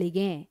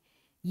ಸೆಂಟರ್ಸ್ಗಳಿಗೆ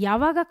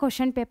ಯಾವಾಗ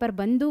ಕ್ವಶನ್ ಪೇಪರ್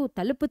ಬಂದು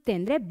ತಲುಪುತ್ತೆ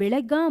ಅಂದರೆ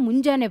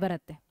ಮುಂಜಾನೆ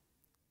ಬರುತ್ತೆ,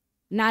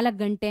 4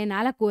 ಗಂಟೆ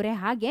 4:15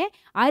 ಹಾಗೆ.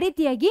 ಆ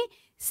ರೀತಿಯಾಗಿ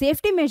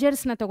ಸೇಫ್ಟಿ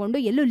ಮೆಷರ್ಸ್ನ ತಗೊಂಡು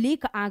ಎಲ್ಲೂ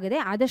ಲೀಕ್ ಆಗದೆ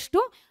ಆದಷ್ಟು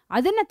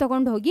ಅದನ್ನು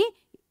ತಗೊಂಡು ಹೋಗಿ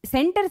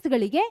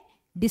ಸೆಂಟರ್ಸ್ಗಳಿಗೆ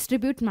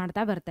ಡಿಸ್ಟ್ರಿಬ್ಯೂಟ್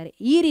ಮಾಡ್ತಾ ಬರ್ತಾರೆ.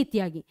 ಈ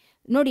ರೀತಿಯಾಗಿ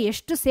ನೋಡಿ,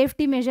 ಎಷ್ಟು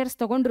ಸೇಫ್ಟಿ ಮೆಷರ್ಸ್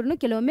ತೊಗೊಂಡ್ರೂ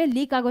ಕೆಲವೊಮ್ಮೆ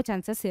ಲೀಕ್ ಆಗೋ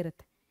ಚಾನ್ಸಸ್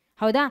ಇರುತ್ತೆ,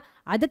 ಹೌದಾ?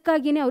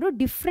 ಅದಕ್ಕಾಗಿಯೇ ಅವರು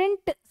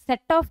ಡಿಫ್ರೆಂಟ್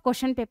ಸೆಟ್ ಆಫ್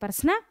ಕ್ವಶನ್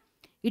ಪೇಪರ್ಸ್ನ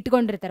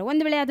ಇಟ್ಕೊಂಡಿರ್ತಾರೆ.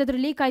 ಒಂದು ವೇಳೆ ಯಾವುದಾದ್ರೂ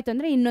ಲೀಕ್ ಆಯಿತು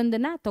ಅಂದರೆ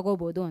ಇನ್ನೊಂದನ್ನು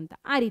ತಗೋಬೋದು ಅಂತ,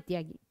 ಆ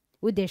ರೀತಿಯಾಗಿ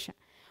ಉದ್ದೇಶ.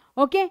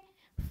 Okay,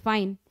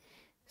 fine.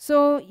 ಸೊ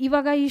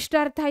ಇವಾಗ ಇಷ್ಟು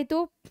ಅರ್ಥ ಆಯಿತು.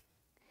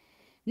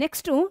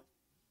 Next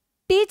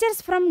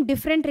teachers from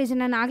different region.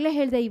 ನಾನು ಆಗಲೇ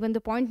ಹೇಳಿದೆ ಈ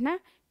ಒಂದು ಪಾಯಿಂಟ್ನ,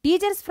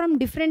 teachers from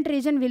different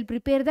region will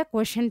prepare the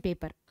question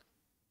paper.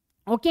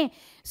 Okay,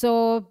 so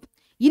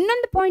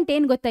ಇನ್ನೊಂದು ಪಾಯಿಂಟ್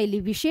ಏನು ಗೊತ್ತಾ, ಇಲ್ಲಿ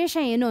ವಿಶೇಷ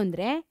ಏನು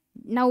ಅಂದರೆ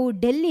ನಾವು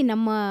ಡೆಲ್ಲಿ,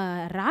 ನಮ್ಮ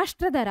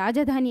ರಾಷ್ಟ್ರದ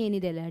ರಾಜಧಾನಿ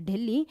ಏನಿದೆ ಅಲ್ಲ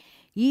ಡೆಲ್ಲಿ,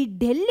 ಈ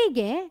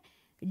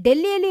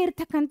ಡೆಲ್ಲಿಯಲ್ಲಿ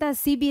ಇರ್ತಕ್ಕಂಥ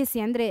CBSE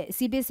ಅಂದರೆ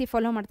CBSE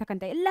ಫಾಲೋ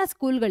ಮಾಡ್ತಕ್ಕಂಥ ಎಲ್ಲ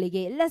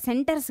ಸ್ಕೂಲ್ಗಳಿಗೆ, ಎಲ್ಲ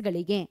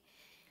ಸೆಂಟರ್ಸ್ಗಳಿಗೆ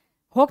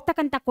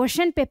ಹೋಗ್ತಕ್ಕಂಥ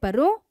ಕ್ವಶನ್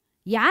ಪೇಪರು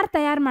ಯಾರು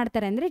ತಯಾರು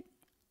ಮಾಡ್ತಾರೆ ಅಂದರೆ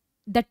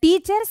ದ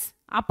ಟೀಚರ್ಸ್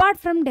ಅಪಾರ್ಟ್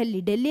ಫ್ರಮ್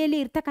ಡೆಲ್ಲಿಯಲ್ಲಿ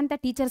ಇರ್ತಕ್ಕಂಥ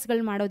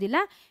ಟೀಚರ್ಸ್ಗಳು ಮಾಡೋದಿಲ್ಲ,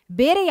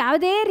 ಬೇರೆ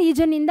ಯಾವುದೇ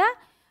ರೀಜನ್ನಿಂದ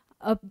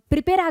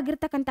ಪ್ರಿಪೇರ್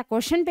ಆಗಿರ್ತಕ್ಕಂಥ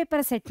ಕ್ವಶನ್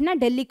ಪೇಪರ್ ಸೆಟ್ನ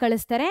ಡೆಲ್ಲಿ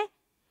ಕಳಿಸ್ತಾರೆ.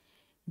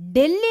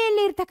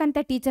 ಡೆಲ್ಲಿಯಲ್ಲಿ ಇರ್ತಕ್ಕಂಥ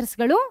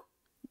ಟೀಚರ್ಸ್ಗಳು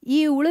ಈ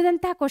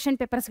ಉಳಿದಂಥ ಕ್ವಶನ್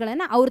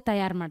ಪೇಪರ್ಸ್ಗಳನ್ನು ಅವ್ರು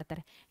ತಯಾರು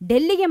ಮಾಡ್ತಾರೆ,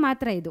 ಡೆಲ್ಲಿಗೆ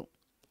ಮಾತ್ರ ಇದು.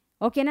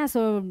 ಓಕೆನಾ?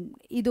 ಸೊ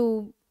ಇದು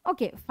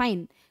ಓಕೆ,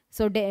 ಫೈನ್.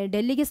 ಸೊ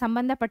ಡೆಲ್ಲಿಗೆ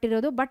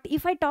ಸಂಬಂಧಪಟ್ಟಿರೋದು. But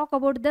if I talk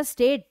about the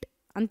state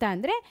ಅಂತ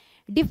ಅಂದರೆ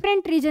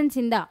ಡಿಫ್ರೆಂಟ್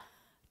ರೀಜನ್ಸಿಂದ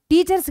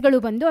ಟೀಚರ್ಸ್ಗಳು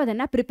ಬಂದು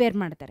ಅದನ್ನು ಪ್ರಿಪೇರ್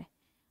ಮಾಡ್ತಾರೆ.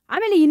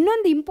 ಆಮೇಲೆ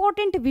ಇನ್ನೊಂದು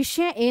ಇಂಪಾರ್ಟೆಂಟ್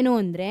ವಿಷಯ ಏನು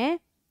ಅಂದರೆ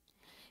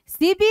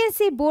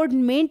CBSE ಬೋರ್ಡ್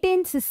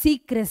ಮೇಂಟೈನ್ಸ್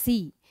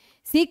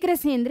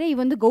ಸೀಕ್ರೆಸಿ ಅಂದರೆ ಈ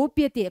ಒಂದು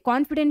ಗೌಪ್ಯತೆ,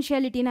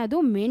 ಕಾನ್ಫಿಡೆನ್ಷಿಯಾಲಿಟಿನ ಅದು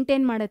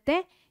ಮೇಂಟೈನ್ ಮಾಡುತ್ತೆ.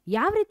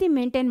 ಯಾವ ರೀತಿ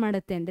ಮೇಂಟೈನ್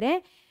ಮಾಡುತ್ತೆ ಅಂದರೆ,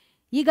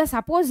 ಈಗ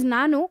ಸಪೋಸ್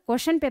ನಾನು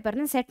ಕ್ವಶನ್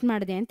ಪೇಪರ್ನ ಸೆಟ್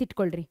ಮಾಡಿದೆ ಅಂತ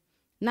ಇಟ್ಕೊಳ್ರಿ,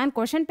 ನಾನು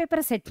ಕ್ವಶನ್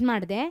ಪೇಪರ್ ಸೆಟ್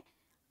ಮಾಡಿದೆ,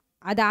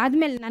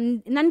 ಅದಾದಮೇಲೆ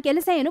ನನ್ನ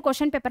ಕೆಲಸ ಏನು,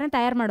 ಕ್ವಶನ್ ಪೇಪರ್ನ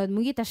ತಯಾರು ಮಾಡೋದು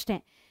ಮುಗೀತಷ್ಟೇ.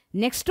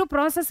 ನೆಕ್ಸ್ಟು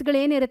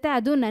ಪ್ರಾಸೆಸ್ಗಳೇನಿರುತ್ತೆ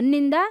ಅದು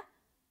ನನ್ನಿಂದ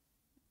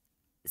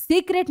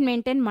ಸೀಕ್ರೆಟ್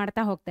ಮೇಂಟೈನ್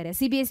ಮಾಡ್ತಾ ಹೋಗ್ತಾರೆ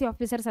CBSE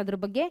ಆಫೀಸರ್ಸ್. ಅದ್ರ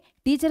ಬಗ್ಗೆ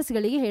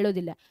ಟೀಚರ್ಸ್ಗಳಿಗೆ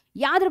ಹೇಳೋದಿಲ್ಲ.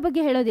 ಯಾವುದ್ರ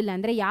ಬಗ್ಗೆ ಹೇಳೋದಿಲ್ಲ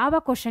ಅಂದರೆ ಯಾವ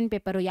ಕ್ವಶನ್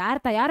ಪೇಪರು, ಯಾರು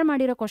ತಯಾರು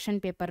ಮಾಡಿರೋ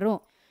ಕ್ವಶನ್ ಪೇಪರು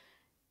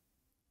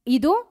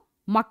ಇದು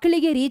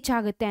ಮಕ್ಕಳಿಗೆ ರೀಚ್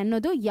ಆಗುತ್ತೆ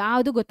ಅನ್ನೋದು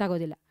ಯಾವುದು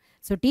ಗೊತ್ತಾಗೋದಿಲ್ಲ.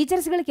 ಸೊ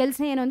ಟೀಚರ್ಸ್ಗಳ ಕೆಲಸ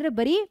ಏನು ಅಂದರೆ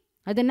ಬರೀ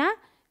ಅದನ್ನು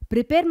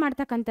ಪ್ರಿಪೇರ್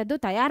ಮಾಡ್ತಕ್ಕಂಥದ್ದು,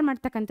 ತಯಾರು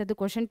ಮಾಡ್ತಕ್ಕಂಥದ್ದು,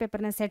 ಕ್ವಶನ್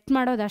ಪೇಪರ್ನ ಸೆಟ್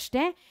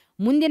ಮಾಡೋದಷ್ಟೇ.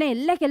 ಮುಂದಿನ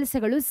ಎಲ್ಲ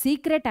ಕೆಲಸಗಳು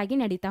ಸೀಕ್ರೆಟ್ ಆಗಿ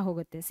ನಡೀತಾ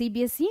ಹೋಗುತ್ತೆ.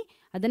 CBSE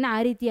ಅದನ್ನು ಆ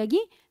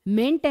ರೀತಿಯಾಗಿ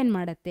ಮೇಂಟೈನ್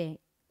ಮಾಡುತ್ತೆ.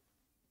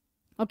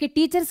 ಓಕೆ,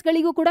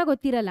 ಟೀಚರ್ಸ್ಗಳಿಗೂ ಕೂಡ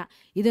ಗೊತ್ತಿರಲ್ಲ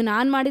ಇದು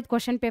ನಾನು ಮಾಡಿದ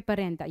ಕ್ವಶನ್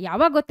ಪೇಪರೇ ಅಂತ.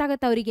 ಯಾವಾಗ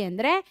ಗೊತ್ತಾಗುತ್ತೆ ಅವರಿಗೆ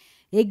ಅಂದರೆ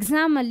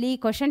ಎಕ್ಸಾಮಲ್ಲಿ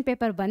ಕ್ವಶನ್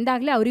ಪೇಪರ್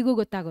ಬಂದಾಗಲೇ ಅವರಿಗೂ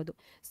ಗೊತ್ತಾಗೋದು.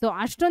 ಸೊ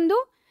ಅಷ್ಟೊಂದು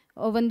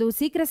ಒಂದು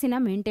ಸೀಕ್ರೆಸಿನ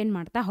ಮೇಂಟೈನ್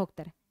ಮಾಡ್ತಾ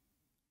ಹೋಗ್ತಾರೆ.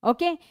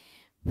 Okay,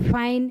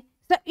 fine.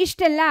 ಸೊ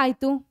ಇಷ್ಟೆಲ್ಲ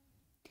ಆಯಿತು.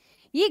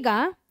 ಈಗ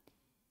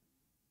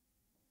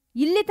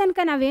ಇಲ್ಲಿ ತನಕ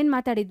ನಾವೇನು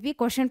ಮಾತಾಡಿದ್ವಿ,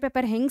 ಕ್ವಶನ್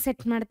ಪೇಪರ್ ಹೆಂಗೆ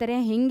ಸೆಟ್ ಮಾಡ್ತಾರೆ,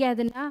 ಹೆಂಗೆ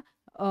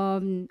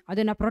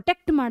ಅದನ್ನು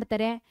ಪ್ರೊಟೆಕ್ಟ್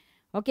ಮಾಡ್ತಾರೆ,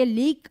 ಓಕೆ,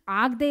 ಲೀಕ್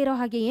ಆಗದೆ ಇರೋ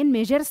ಹಾಗೆ ಏನು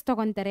ಮೆಷರ್ಸ್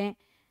ತೊಗೊತಾರೆ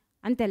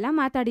ಅಂತೆಲ್ಲ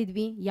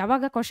ಮಾತಾಡಿದ್ವಿ.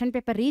 ಯಾವಾಗ ಕ್ವಶನ್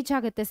ಪೇಪರ್ ರೀಚ್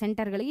ಆಗುತ್ತೆ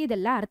ಸೆಂಟರ್ಗಳಿಗೆ,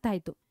 ಇದೆಲ್ಲ ಅರ್ಥ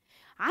ಆಯಿತು.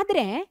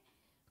 ಆದರೆ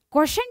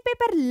ಕ್ವಶನ್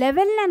ಪೇಪರ್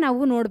ಲೆವೆಲ್ನ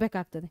ನಾವು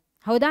ನೋಡಬೇಕಾಗ್ತದೆ,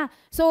 ಹೌದಾ?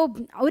 ಸೊ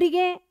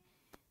ಅವರಿಗೆ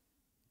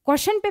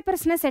ಕ್ವಶನ್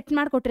ಪೇಪರ್ಸ್ನ ಸೆಟ್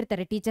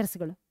ಮಾಡಿಕೊಟ್ಟಿರ್ತಾರೆ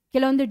ಟೀಚರ್ಸ್ಗಳು.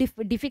 ಕೆಲವೊಂದು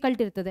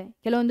ಡಿಫಿಕಲ್ಟ್ ಇರ್ತದೆ,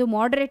 ಕೆಲವೊಂದು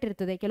ಮಾಡ್ರೇಟ್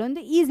ಇರ್ತದೆ,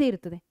 ಕೆಲವೊಂದು ಈಸಿ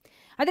ಇರ್ತದೆ.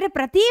 ಆದರೆ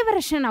ಪ್ರತಿ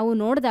ವರ್ಷ ನಾವು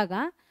ನೋಡಿದಾಗ,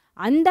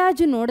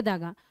 ಅಂದಾಜು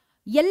ನೋಡಿದಾಗ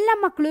ಎಲ್ಲ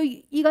ಮಕ್ಕಳು,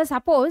 ಈಗ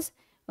ಸಪೋಸ್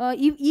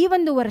ಈ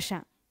ಒಂದು ವರ್ಷ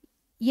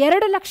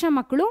 2 ಲಕ್ಷ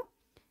ಮಕ್ಕಳು,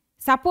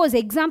 ಸಪೋಸ್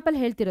ಎಕ್ಸಾಂಪಲ್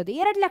ಹೇಳ್ತಿರೋದು,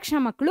 2 ಲಕ್ಷ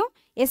ಮಕ್ಕಳು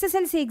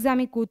SSLC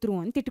ಎಕ್ಸಾಮಿಗೆ ಕೂತ್ರು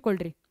ಅಂತ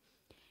ಇಟ್ಕೊಳ್ರಿ.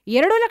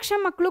 2 ಲಕ್ಷ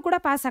ಮಕ್ಕಳು ಕೂಡ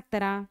ಪಾಸ್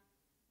ಆಗ್ತಾರಾ?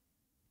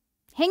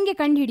 ಹೆಂಗೆ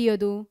ಕಂಡು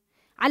ಹಿಡಿಯೋದು?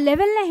 ಆ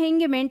ಲೆವೆಲ್ನ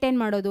ಹೆಂಗೆ ಮೇಂಟೈನ್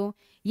ಮಾಡೋದು?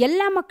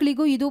 ಎಲ್ಲ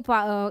ಮಕ್ಕಳಿಗೂ ಇದು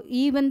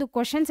ಈ ಒಂದು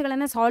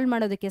ಕ್ವಶನ್ಸ್ಗಳನ್ನು ಸಾಲ್ವ್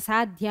ಮಾಡೋದಕ್ಕೆ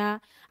ಸಾಧ್ಯ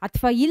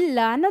ಅಥವಾ ಇಲ್ಲ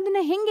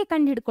ಅನ್ನೋದನ್ನ ಹೆಂಗೆ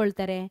ಕಂಡು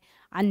ಹಿಡ್ಕೊಳ್ತಾರೆ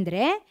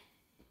ಅಂದರೆ,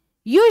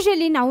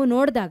 ಯೂಶಲಿ ನಾವು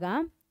ನೋಡಿದಾಗ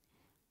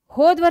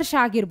ಹೋದ ವರ್ಷ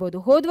ಆಗಿರ್ಬೋದು,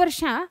 ಹೋದ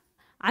ವರ್ಷ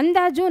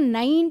ಅಂದಾಜು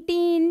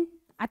 19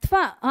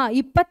 ಅಥವಾ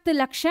 20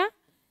 ಲಕ್ಷ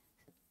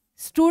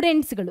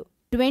ಸ್ಟೂಡೆಂಟ್ಸ್ಗಳು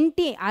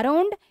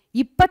ಅರೌಂಡ್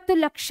 20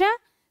 ಲಕ್ಷ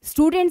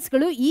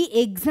ಸ್ಟೂಡೆಂಟ್ಸ್ಗಳು ಈ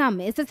ಎಕ್ಸಾಮ್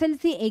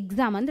SSLC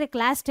ಎಕ್ಸಾಮ್ ಅಂದರೆ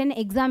ಕ್ಲಾಸ್ 10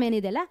 ಎಕ್ಸಾಮ್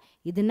ಏನಿದೆಯಲ್ಲ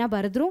ಇದನ್ನು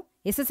ಬರೆದ್ರು.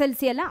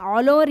 SSLC ಅಲ್ಲ,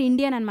 ಆಲ್ ಓವರ್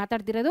ಇಂಡಿಯಾ ನಾನು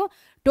ಮಾತಾಡ್ತಿರೋದು.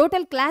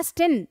 ಟೋಟಲ್ ಕ್ಲಾಸ್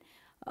 10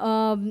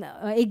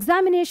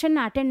 ಎಕ್ಸಾಮಿನೇಷನ್ನ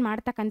ಅಟೆಂಡ್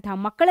ಮಾಡ್ತಕ್ಕಂಥ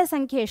ಮಕ್ಕಳ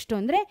ಸಂಖ್ಯೆ ಎಷ್ಟು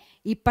ಅಂದರೆ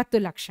 20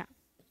 ಲಕ್ಷ.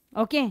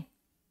 ಓಕೆ,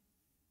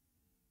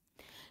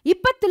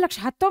 20 ಲಕ್ಷ,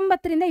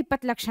 19ರಿಂದ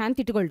 20 ಲಕ್ಷ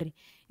ಅಂತ ಇಟ್ಕೊಳ್ರಿ.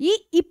 ಈ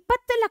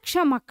 20 ಲಕ್ಷ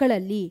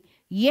ಮಕ್ಕಳಲ್ಲಿ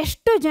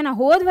ಎಷ್ಟು ಜನ,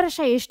 ಹೋದ ವರ್ಷ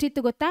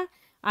ಎಷ್ಟಿತ್ತು ಗೊತ್ತಾ,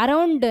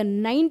 ಅರೌಂಡ್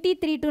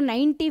 93 to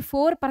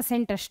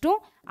 94% ಅಷ್ಟು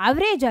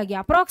ಅವರೇಜ್ ಆಗಿ,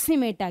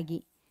 ಅಪ್ರಾಕ್ಸಿಮೇಟ್ ಆಗಿ,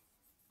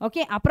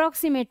 ಓಕೆ,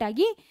 ಅಪ್ರಾಕ್ಸಿಮೇಟ್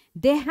ಆಗಿ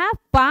they have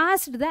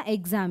passed the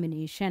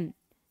examination.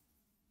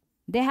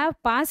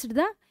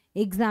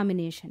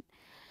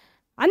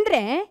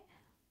 ಅಂದರೆ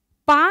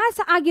ಪಾಸ್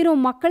ಆಗಿರೋ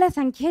ಮಕ್ಕಳ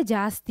ಸಂಖ್ಯೆ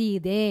ಜಾಸ್ತಿ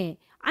ಇದೆ.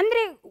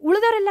 ಅಂದರೆ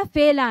ಉಳಿದವರೆಲ್ಲ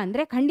ಫೇಲಾ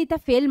ಅಂದರೆ ಖಂಡಿತ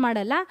ಫೇಲ್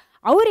ಮಾಡಲ್ಲ.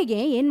 ಅವರಿಗೆ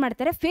ಏನು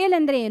ಮಾಡ್ತಾರೆ, ಫೇಲ್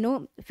ಅಂದರೆ ಏನು,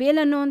 ಫೇಲ್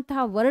ಅನ್ನುವಂತಹ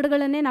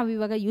ವರ್ಡ್ಗಳನ್ನೇ ನಾವು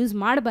ಇವಾಗ ಯೂಸ್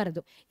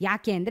ಮಾಡಬಾರ್ದು.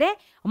 ಯಾಕೆ ಅಂದರೆ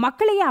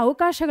ಮಕ್ಕಳಿಗೆ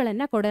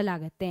ಅವಕಾಶಗಳನ್ನು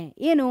ಕೊಡಲಾಗತ್ತೆ.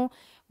 ಏನು,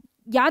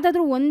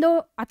 ಯಾವುದಾದ್ರೂ 1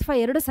 ಅಥವಾ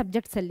 2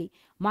 ಸಬ್ಜೆಕ್ಟ್ಸಲ್ಲಿ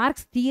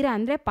ಮಾರ್ಕ್ಸ್ ತೀರಾ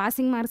ಅಂದರೆ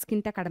ಪಾಸಿಂಗ್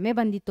ಮಾರ್ಕ್ಸ್ಗಿಂತ ಕಡಿಮೆ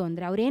ಬಂದಿತ್ತು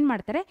ಅಂದರೆ ಅವ್ರು ಏನು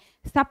ಮಾಡ್ತಾರೆ,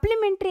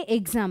 ಸಪ್ಲಿಮೆಂಟ್ರಿ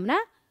ಎಕ್ಸಾಮ್ನ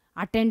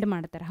ಅಟೆಂಡ್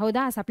ಮಾಡ್ತಾರೆ.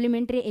 ಹೌದಾ,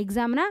 ಸಪ್ಲಿಮೆಂಟ್ರಿ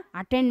ಎಕ್ಸಾಮ್ನ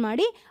ಅಟೆಂಡ್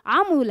ಮಾಡಿ ಆ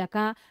ಮೂಲಕ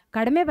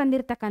ಕಡಿಮೆ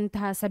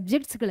ಬಂದಿರತಕ್ಕಂತಹ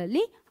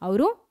ಸಬ್ಜೆಕ್ಟ್ಸ್ಗಳಲ್ಲಿ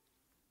ಅವರು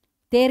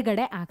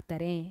ತೇರ್ಗಡೆ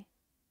ಆಗ್ತಾರೆ.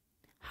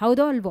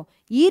 ಹೌದೋ ಅಲ್ವೋ,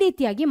 ಈ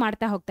ರೀತಿಯಾಗಿ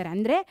ಮಾಡ್ತಾ ಹೋಗ್ತಾರೆ.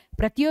 ಅಂದರೆ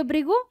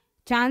ಪ್ರತಿಯೊಬ್ಬರಿಗೂ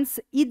ಚಾನ್ಸ್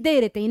ಇದ್ದೇ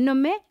ಇರುತ್ತೆ.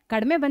 ಇನ್ನೊಮ್ಮೆ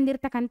ಕಡಿಮೆ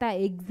ಬಂದಿರತಕ್ಕಂಥ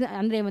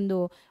ಅಂದರೆ ಒಂದು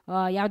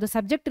ಯಾವುದೋ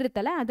ಸಬ್ಜೆಕ್ಟ್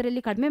ಇರುತ್ತಲ್ಲ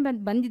ಅದರಲ್ಲಿ ಕಡಿಮೆ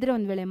ಬಂದಿದ್ರೆ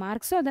ಒಂದು ವೇಳೆ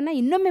ಮಾರ್ಕ್ಸು, ಅದನ್ನು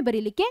ಇನ್ನೊಮ್ಮೆ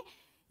ಬರೀಲಿಕ್ಕೆ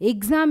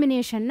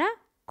ಎಕ್ಸಾಮಿನೇಷನ್ನ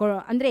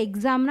ಅಂದರೆ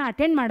ಎಕ್ಸಾಮ್ನ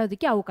ಅಟೆಂಡ್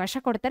ಮಾಡೋದಕ್ಕೆ ಅವಕಾಶ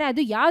ಕೊಡ್ತಾರೆ.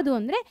 ಅದು ಯಾವುದು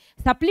ಅಂದರೆ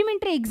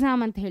ಸಪ್ಲಿಮೆಂಟ್ರಿ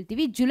ಎಕ್ಸಾಮ್ ಅಂತ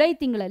ಹೇಳ್ತೀವಿ, ಜುಲೈ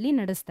ತಿಂಗಳಲ್ಲಿ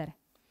ನಡೆಸ್ತಾರೆ.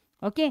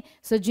 ಓಕೆ,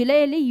 ಸೊ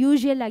ಜುಲೈಯಲ್ಲಿ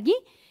ಯೂಶುವಲ್ ಆಗಿ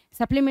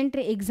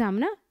ಸಪ್ಲಿಮೆಂಟ್ರಿ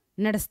ಎಕ್ಸಾಮ್ನ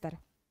ನಡೆಸ್ತಾರೆ.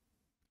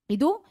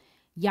 ಇದು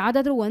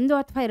ಯಾವುದಾದ್ರೂ 1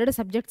 ಅಥವಾ 2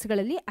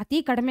 ಸಬ್ಜೆಕ್ಟ್ಸ್ಗಳಲ್ಲಿ ಅತಿ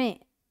ಕಡಿಮೆ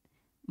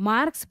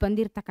ಮಾರ್ಕ್ಸ್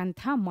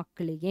ಬಂದಿರತಕ್ಕಂಥ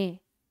ಮಕ್ಕಳಿಗೆ.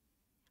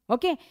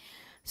 ಓಕೆ,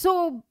 ಸೊ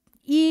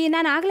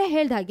ನಾನು ಆಗಲೇ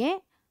ಹೇಳ್ದ ಹಾಗೆ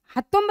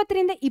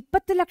 19ರಿಂದ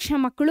 20 ಲಕ್ಷ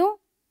ಮಕ್ಕಳು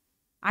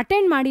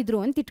ಅಟೆಂಡ್ ಮಾಡಿದ್ರು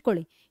ಅಂತ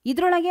ಇಟ್ಕೊಳ್ಳಿ.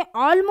 ಇದರೊಳಗೆ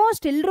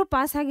ಆಲ್ಮೋಸ್ಟ್ ಎಲ್ಲರೂ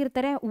ಪಾಸ್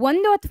ಆಗಿರ್ತಾರೆ.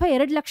 1 ಅಥವಾ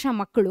 2 ಲಕ್ಷ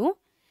ಮಕ್ಕಳು,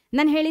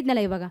 ನಾನು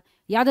ಹೇಳಿದ್ನಲ್ಲ ಇವಾಗ,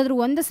 ಯಾವುದಾದ್ರೂ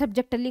 1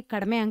 ಸಬ್ಜೆಕ್ಟಲ್ಲಿ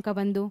ಕಡಿಮೆ ಅಂಕ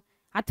ಬಂದು,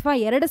 ಅಥವಾ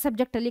 2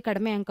 ಸಬ್ಜೆಕ್ಟಲ್ಲಿ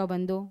ಕಡಿಮೆ ಅಂಕ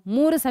ಬಂದು,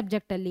 3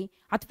 ಸಬ್ಜೆಕ್ಟಲ್ಲಿ,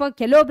 ಅಥವಾ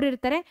ಕೆಲವೊಬ್ರು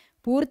ಇರ್ತಾರೆ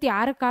ಪೂರ್ತಿ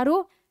 6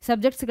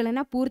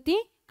 ಸಬ್ಜೆಕ್ಟ್ಸ್ಗಳನ್ನು ಪೂರ್ತಿ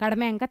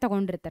ಕಡಿಮೆ ಅಂಕ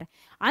ತಗೊಂಡಿರ್ತಾರೆ.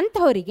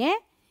 ಅಂಥವರಿಗೆ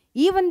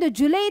ಈ ಒಂದು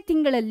ಜುಲೈ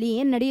ತಿಂಗಳಲ್ಲಿ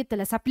ಏನು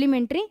ನಡೆಯುತ್ತಲ್ಲ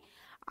ಸಪ್ಲಿಮೆಂಟ್ರಿ,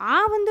 ಆ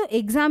ಒಂದು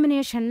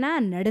ಎಕ್ಸಾಮಿನೇಷನ್ನ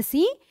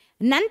ನಡೆಸಿ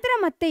ನಂತರ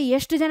ಮತ್ತೆ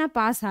ಎಷ್ಟು ಜನ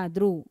ಪಾಸ್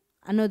ಆದರು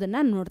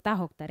ಅನ್ನೋದನ್ನು ನೋಡ್ತಾ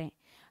ಹೋಗ್ತಾರೆ.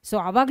 ಸೊ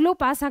ಆವಾಗಲೂ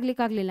ಪಾಸ್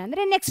ಆಗಲಿಕ್ಕಾಗಲಿಲ್ಲ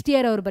ಅಂದರೆ ನೆಕ್ಸ್ಟ್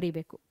ಇಯರ್ ಅವ್ರು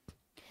ಬರೀಬೇಕು.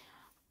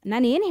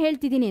 ನಾನು ಏನು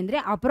ಹೇಳ್ತಿದ್ದೀನಿ ಅಂದರೆ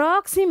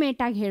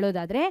ಅಪ್ರಾಕ್ಸಿಮೇಟಾಗಿ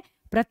ಹೇಳೋದಾದರೆ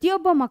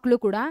ಪ್ರತಿಯೊಬ್ಬ ಮಕ್ಕಳು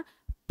ಕೂಡ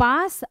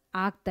ಪಾಸ್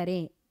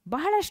ಆಗ್ತಾರೆ,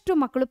 ಬಹಳಷ್ಟು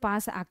ಮಕ್ಕಳು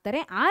ಪಾಸ್ ಆಗ್ತಾರೆ.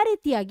 ಆ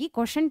ರೀತಿಯಾಗಿ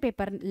ಕ್ವಶನ್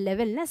ಪೇಪರ್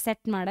ಲೆವೆಲ್ನ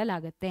ಸೆಟ್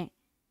ಮಾಡಲಾಗತ್ತೆ.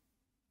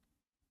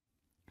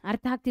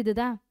 ಅರ್ಥ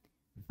ಆಗ್ತಿದ್ದದಾ?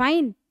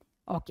 Fine,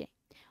 okay,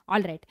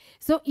 all right.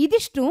 So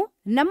ಇದಿಷ್ಟು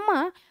ನಮ್ಮ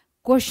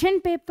ಕ್ವಶನ್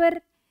ಪೇಪರ್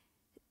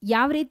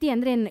ಯಾವ ರೀತಿ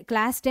ಅಂದರೆ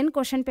ಕ್ಲಾಸ್ 10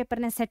 ಕ್ವಶನ್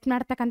ಪೇಪರ್ನ ಸೆಟ್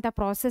ಮಾಡ್ತಕ್ಕಂಥ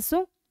ಪ್ರಾಸೆಸ್ಸು.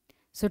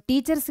 ಸೊ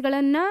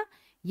ಟೀಚರ್ಸ್ಗಳನ್ನು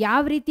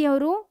ಯಾವ ರೀತಿ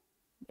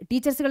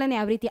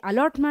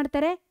ಅಲಾಟ್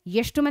ಮಾಡ್ತಾರೆ,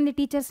 ಎಷ್ಟು ಮಂದಿ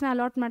ಟೀಚರ್ಸ್ನ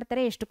ಅಲಾಟ್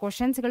ಮಾಡ್ತಾರೆ, ಎಷ್ಟು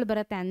ಕ್ವಶನ್ಸ್ಗಳು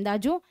ಬರುತ್ತೆ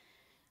ಅಂದಾಜು,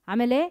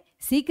 ಆಮೇಲೆ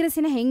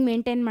ಸೀಕ್ರೆಸಿನ ಹೆಂಗೆ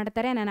ಮೇಂಟೈನ್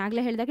ಮಾಡ್ತಾರೆ. ನಾನು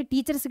ಆಗಲೇ ಹೇಳಿದಾಗ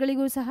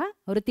ಟೀಚರ್ಸ್ಗಳಿಗೂ ಸಹ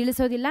ಅವರು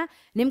ತಿಳಿಸೋದಿಲ್ಲ,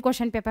 ನಿಮ್ಮ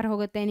ಕ್ವಶನ್ ಪೇಪರ್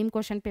ಹೋಗುತ್ತೆ, ನಿಮ್ಮ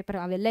ಕ್ವಶನ್ ಪೇಪರ್,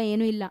 ಅವೆಲ್ಲ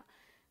ಏನೂ ಇಲ್ಲ.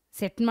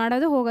 ಸೆಟ್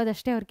ಮಾಡೋದು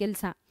ಹೋಗೋದಷ್ಟೇ ಅವ್ರ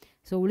ಕೆಲಸ.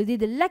 ಸೊ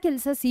ಉಳಿದಿದ್ದೆಲ್ಲ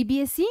ಕೆಲಸ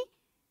CBSE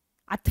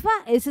ಅಥವಾ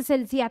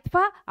SSLC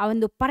ಅಥವಾ ಆ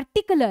ಒಂದು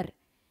ಪರ್ಟಿಕ್ಯುಲರ್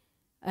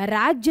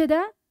ರಾಜ್ಯದ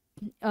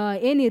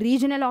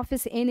ರೀಜನಲ್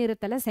ಆಫೀಸ್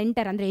ಏನಿರುತ್ತಲ್ಲ,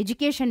 ಸೆಂಟರ್ ಅಂದರೆ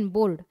ಎಜುಕೇಷನ್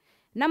ಬೋರ್ಡ್.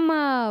 ನಮ್ಮ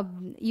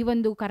ಈ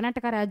ಒಂದು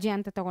ಕರ್ನಾಟಕ ರಾಜ್ಯ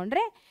ಅಂತ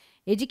ತಗೊಂಡ್ರೆ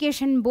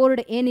ಎಜುಕೇಷನ್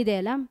ಬೋರ್ಡ್ ಏನಿದೆ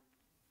ಅಲ್ಲ,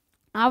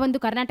 ಆ ಒಂದು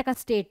Karnataka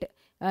state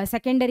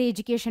secondary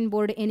education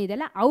board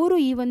ಏನಿದೆಯಲ್ಲ, ಅವರು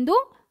ಈ ಒಂದು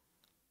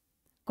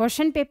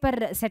ಕ್ವಶನ್ ಪೇಪರ್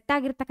ಸೆಟ್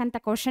ಆಗಿರ್ತಕ್ಕಂಥ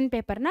ಕ್ವಶನ್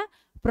ಪೇಪರ್ನ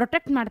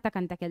ಪ್ರೊಟೆಕ್ಟ್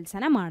ಮಾಡ್ತಕ್ಕಂಥ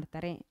ಕೆಲಸನ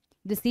ಮಾಡ್ತಾರೆ.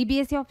 ಇದು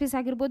CBSE ಆಫೀಸ್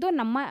ಆಗಿರ್ಬೋದು,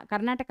 ನಮ್ಮ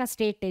ಕರ್ನಾಟಕ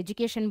ಸ್ಟೇಟ್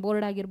ಎಜುಕೇಷನ್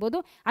ಬೋರ್ಡ್ ಆಗಿರ್ಬೋದು,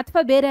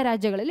 ಅಥವಾ ಬೇರೆ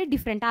ರಾಜ್ಯಗಳಲ್ಲಿ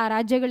ಡಿಫ್ರೆಂಟ್, ಆ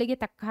ರಾಜ್ಯಗಳಿಗೆ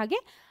ತಕ್ಕ ಹಾಗೆ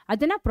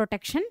ಅದನ್ನು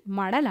ಪ್ರೊಟೆಕ್ಷನ್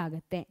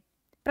ಮಾಡಲಾಗತ್ತೆ.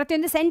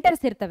 ಪ್ರತಿಯೊಂದು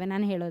ಸೆಂಟರ್ಸ್ ಇರ್ತವೆ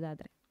ನಾನು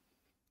ಹೇಳೋದಾದರೆ.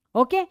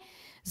 ಓಕೆ,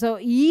 ಸೊ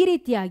ಈ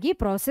ರೀತಿಯಾಗಿ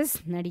ಪ್ರಾಸೆಸ್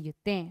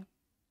ನಡೆಯುತ್ತೆ.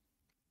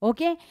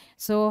 ಓಕೆ,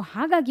 ಸೊ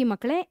ಹಾಗಾಗಿ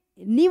ಮಕ್ಕಳೇ,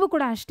 ನೀವು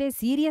ಕೂಡ ಅಷ್ಟೇ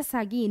ಸೀರಿಯಸ್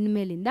ಆಗಿ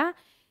ಇನ್ಮೇಲಿಂದ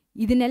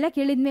ಇದನ್ನೆಲ್ಲ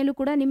ಕೇಳಿದ ಮೇಲೂ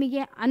ಕೂಡ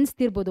ನಿಮಗೆ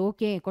ಅನಿಸ್ತಿರ್ಬೋದು,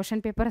 ಓಕೆ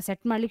ಕ್ವಶನ್ ಪೇಪರ್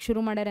ಸೆಟ್ ಮಾಡ್ಲಿಕ್ಕೆ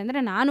ಶುರು ಮಾಡ್ಯಾರೆ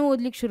ಅಂದರೆ ನಾನು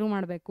ಓದ್ಲಿಕ್ಕೆ ಶುರು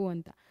ಮಾಡಬೇಕು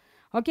ಅಂತ.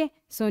 ಓಕೆ,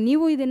 ಸೊ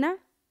ನೀವು ಇದನ್ನು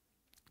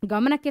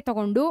ಗಮನಕ್ಕೆ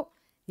ತಗೊಂಡು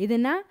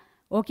ಇದನ್ನು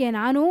ಓಕೆ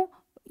ನಾನು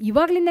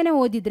ಇವಾಗಲಿಂದನೇ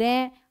ಓದಿದರೆ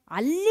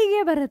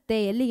ಅಲ್ಲಿಗೆ ಬರುತ್ತೆ.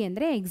 ಎಲ್ಲಿಗೆ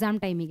ಅಂದರೆ ಎಕ್ಸಾಮ್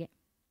ಟೈಮಿಗೆ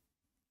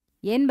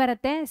ಏನು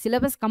ಬರುತ್ತೆ,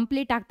 ಸಿಲೆಬಸ್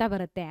ಕಂಪ್ಲೀಟ್ ಆಗ್ತಾ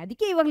ಬರುತ್ತೆ.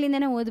 ಅದಕ್ಕೆ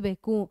ಇವಾಗಲಿಂದನೇ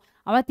ಓದಬೇಕು,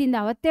 ಅವತ್ತಿಂದ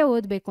ಅವತ್ತೇ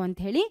ಓದಬೇಕು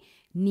ಅಂಥೇಳಿ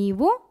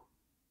ನೀವು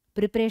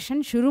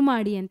ಪ್ರಿಪ್ರೇಷನ್ ಶುರು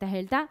ಮಾಡಿ ಅಂತ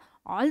ಹೇಳ್ತಾ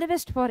all the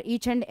best for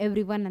each and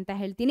every one ಅಂತ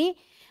ಹೇಳ್ತೀನಿ.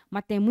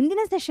 ಮತ್ತು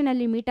ಮುಂದಿನ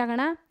ಸೆಷನಲ್ಲಿ ಮೀಟ್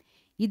ಆಗೋಣ.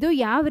 ಇದು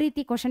ಯಾವ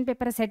ರೀತಿ ಕ್ವಶನ್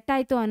ಪೇಪರ್ ಸೆಟ್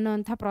ಆಯಿತು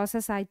ಅನ್ನೋಂಥ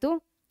ಪ್ರಾಸೆಸ್ ಆಯಿತು.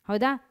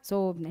 ಹೌದಾ?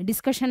 ಸೊ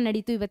ಡಿಸ್ಕಷನ್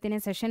ನಡೀತು ಇವತ್ತಿನ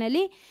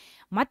ಸೆಷನಲ್ಲಿ.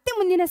 ಮತ್ತೆ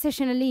ಮುಂದಿನ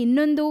ಸೆಷನಲ್ಲಿ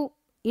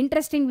ಇನ್ನೊಂದು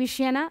ಇಂಟ್ರೆಸ್ಟಿಂಗ್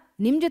ವಿಷಯನ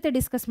ನಿಮ್ಮ ಜೊತೆ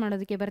ಡಿಸ್ಕಸ್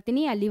ಮಾಡೋದಕ್ಕೆ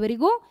ಬರ್ತೀನಿ.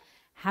 ಅಲ್ಲಿವರೆಗೂ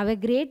ಹ್ಯಾವ್ ಎ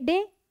ಗ್ರೇಟ್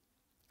ಡೇ.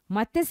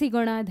 ಮತ್ತೆ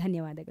ಸಿಗೋಣ.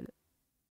 ಧನ್ಯವಾದಗಳು.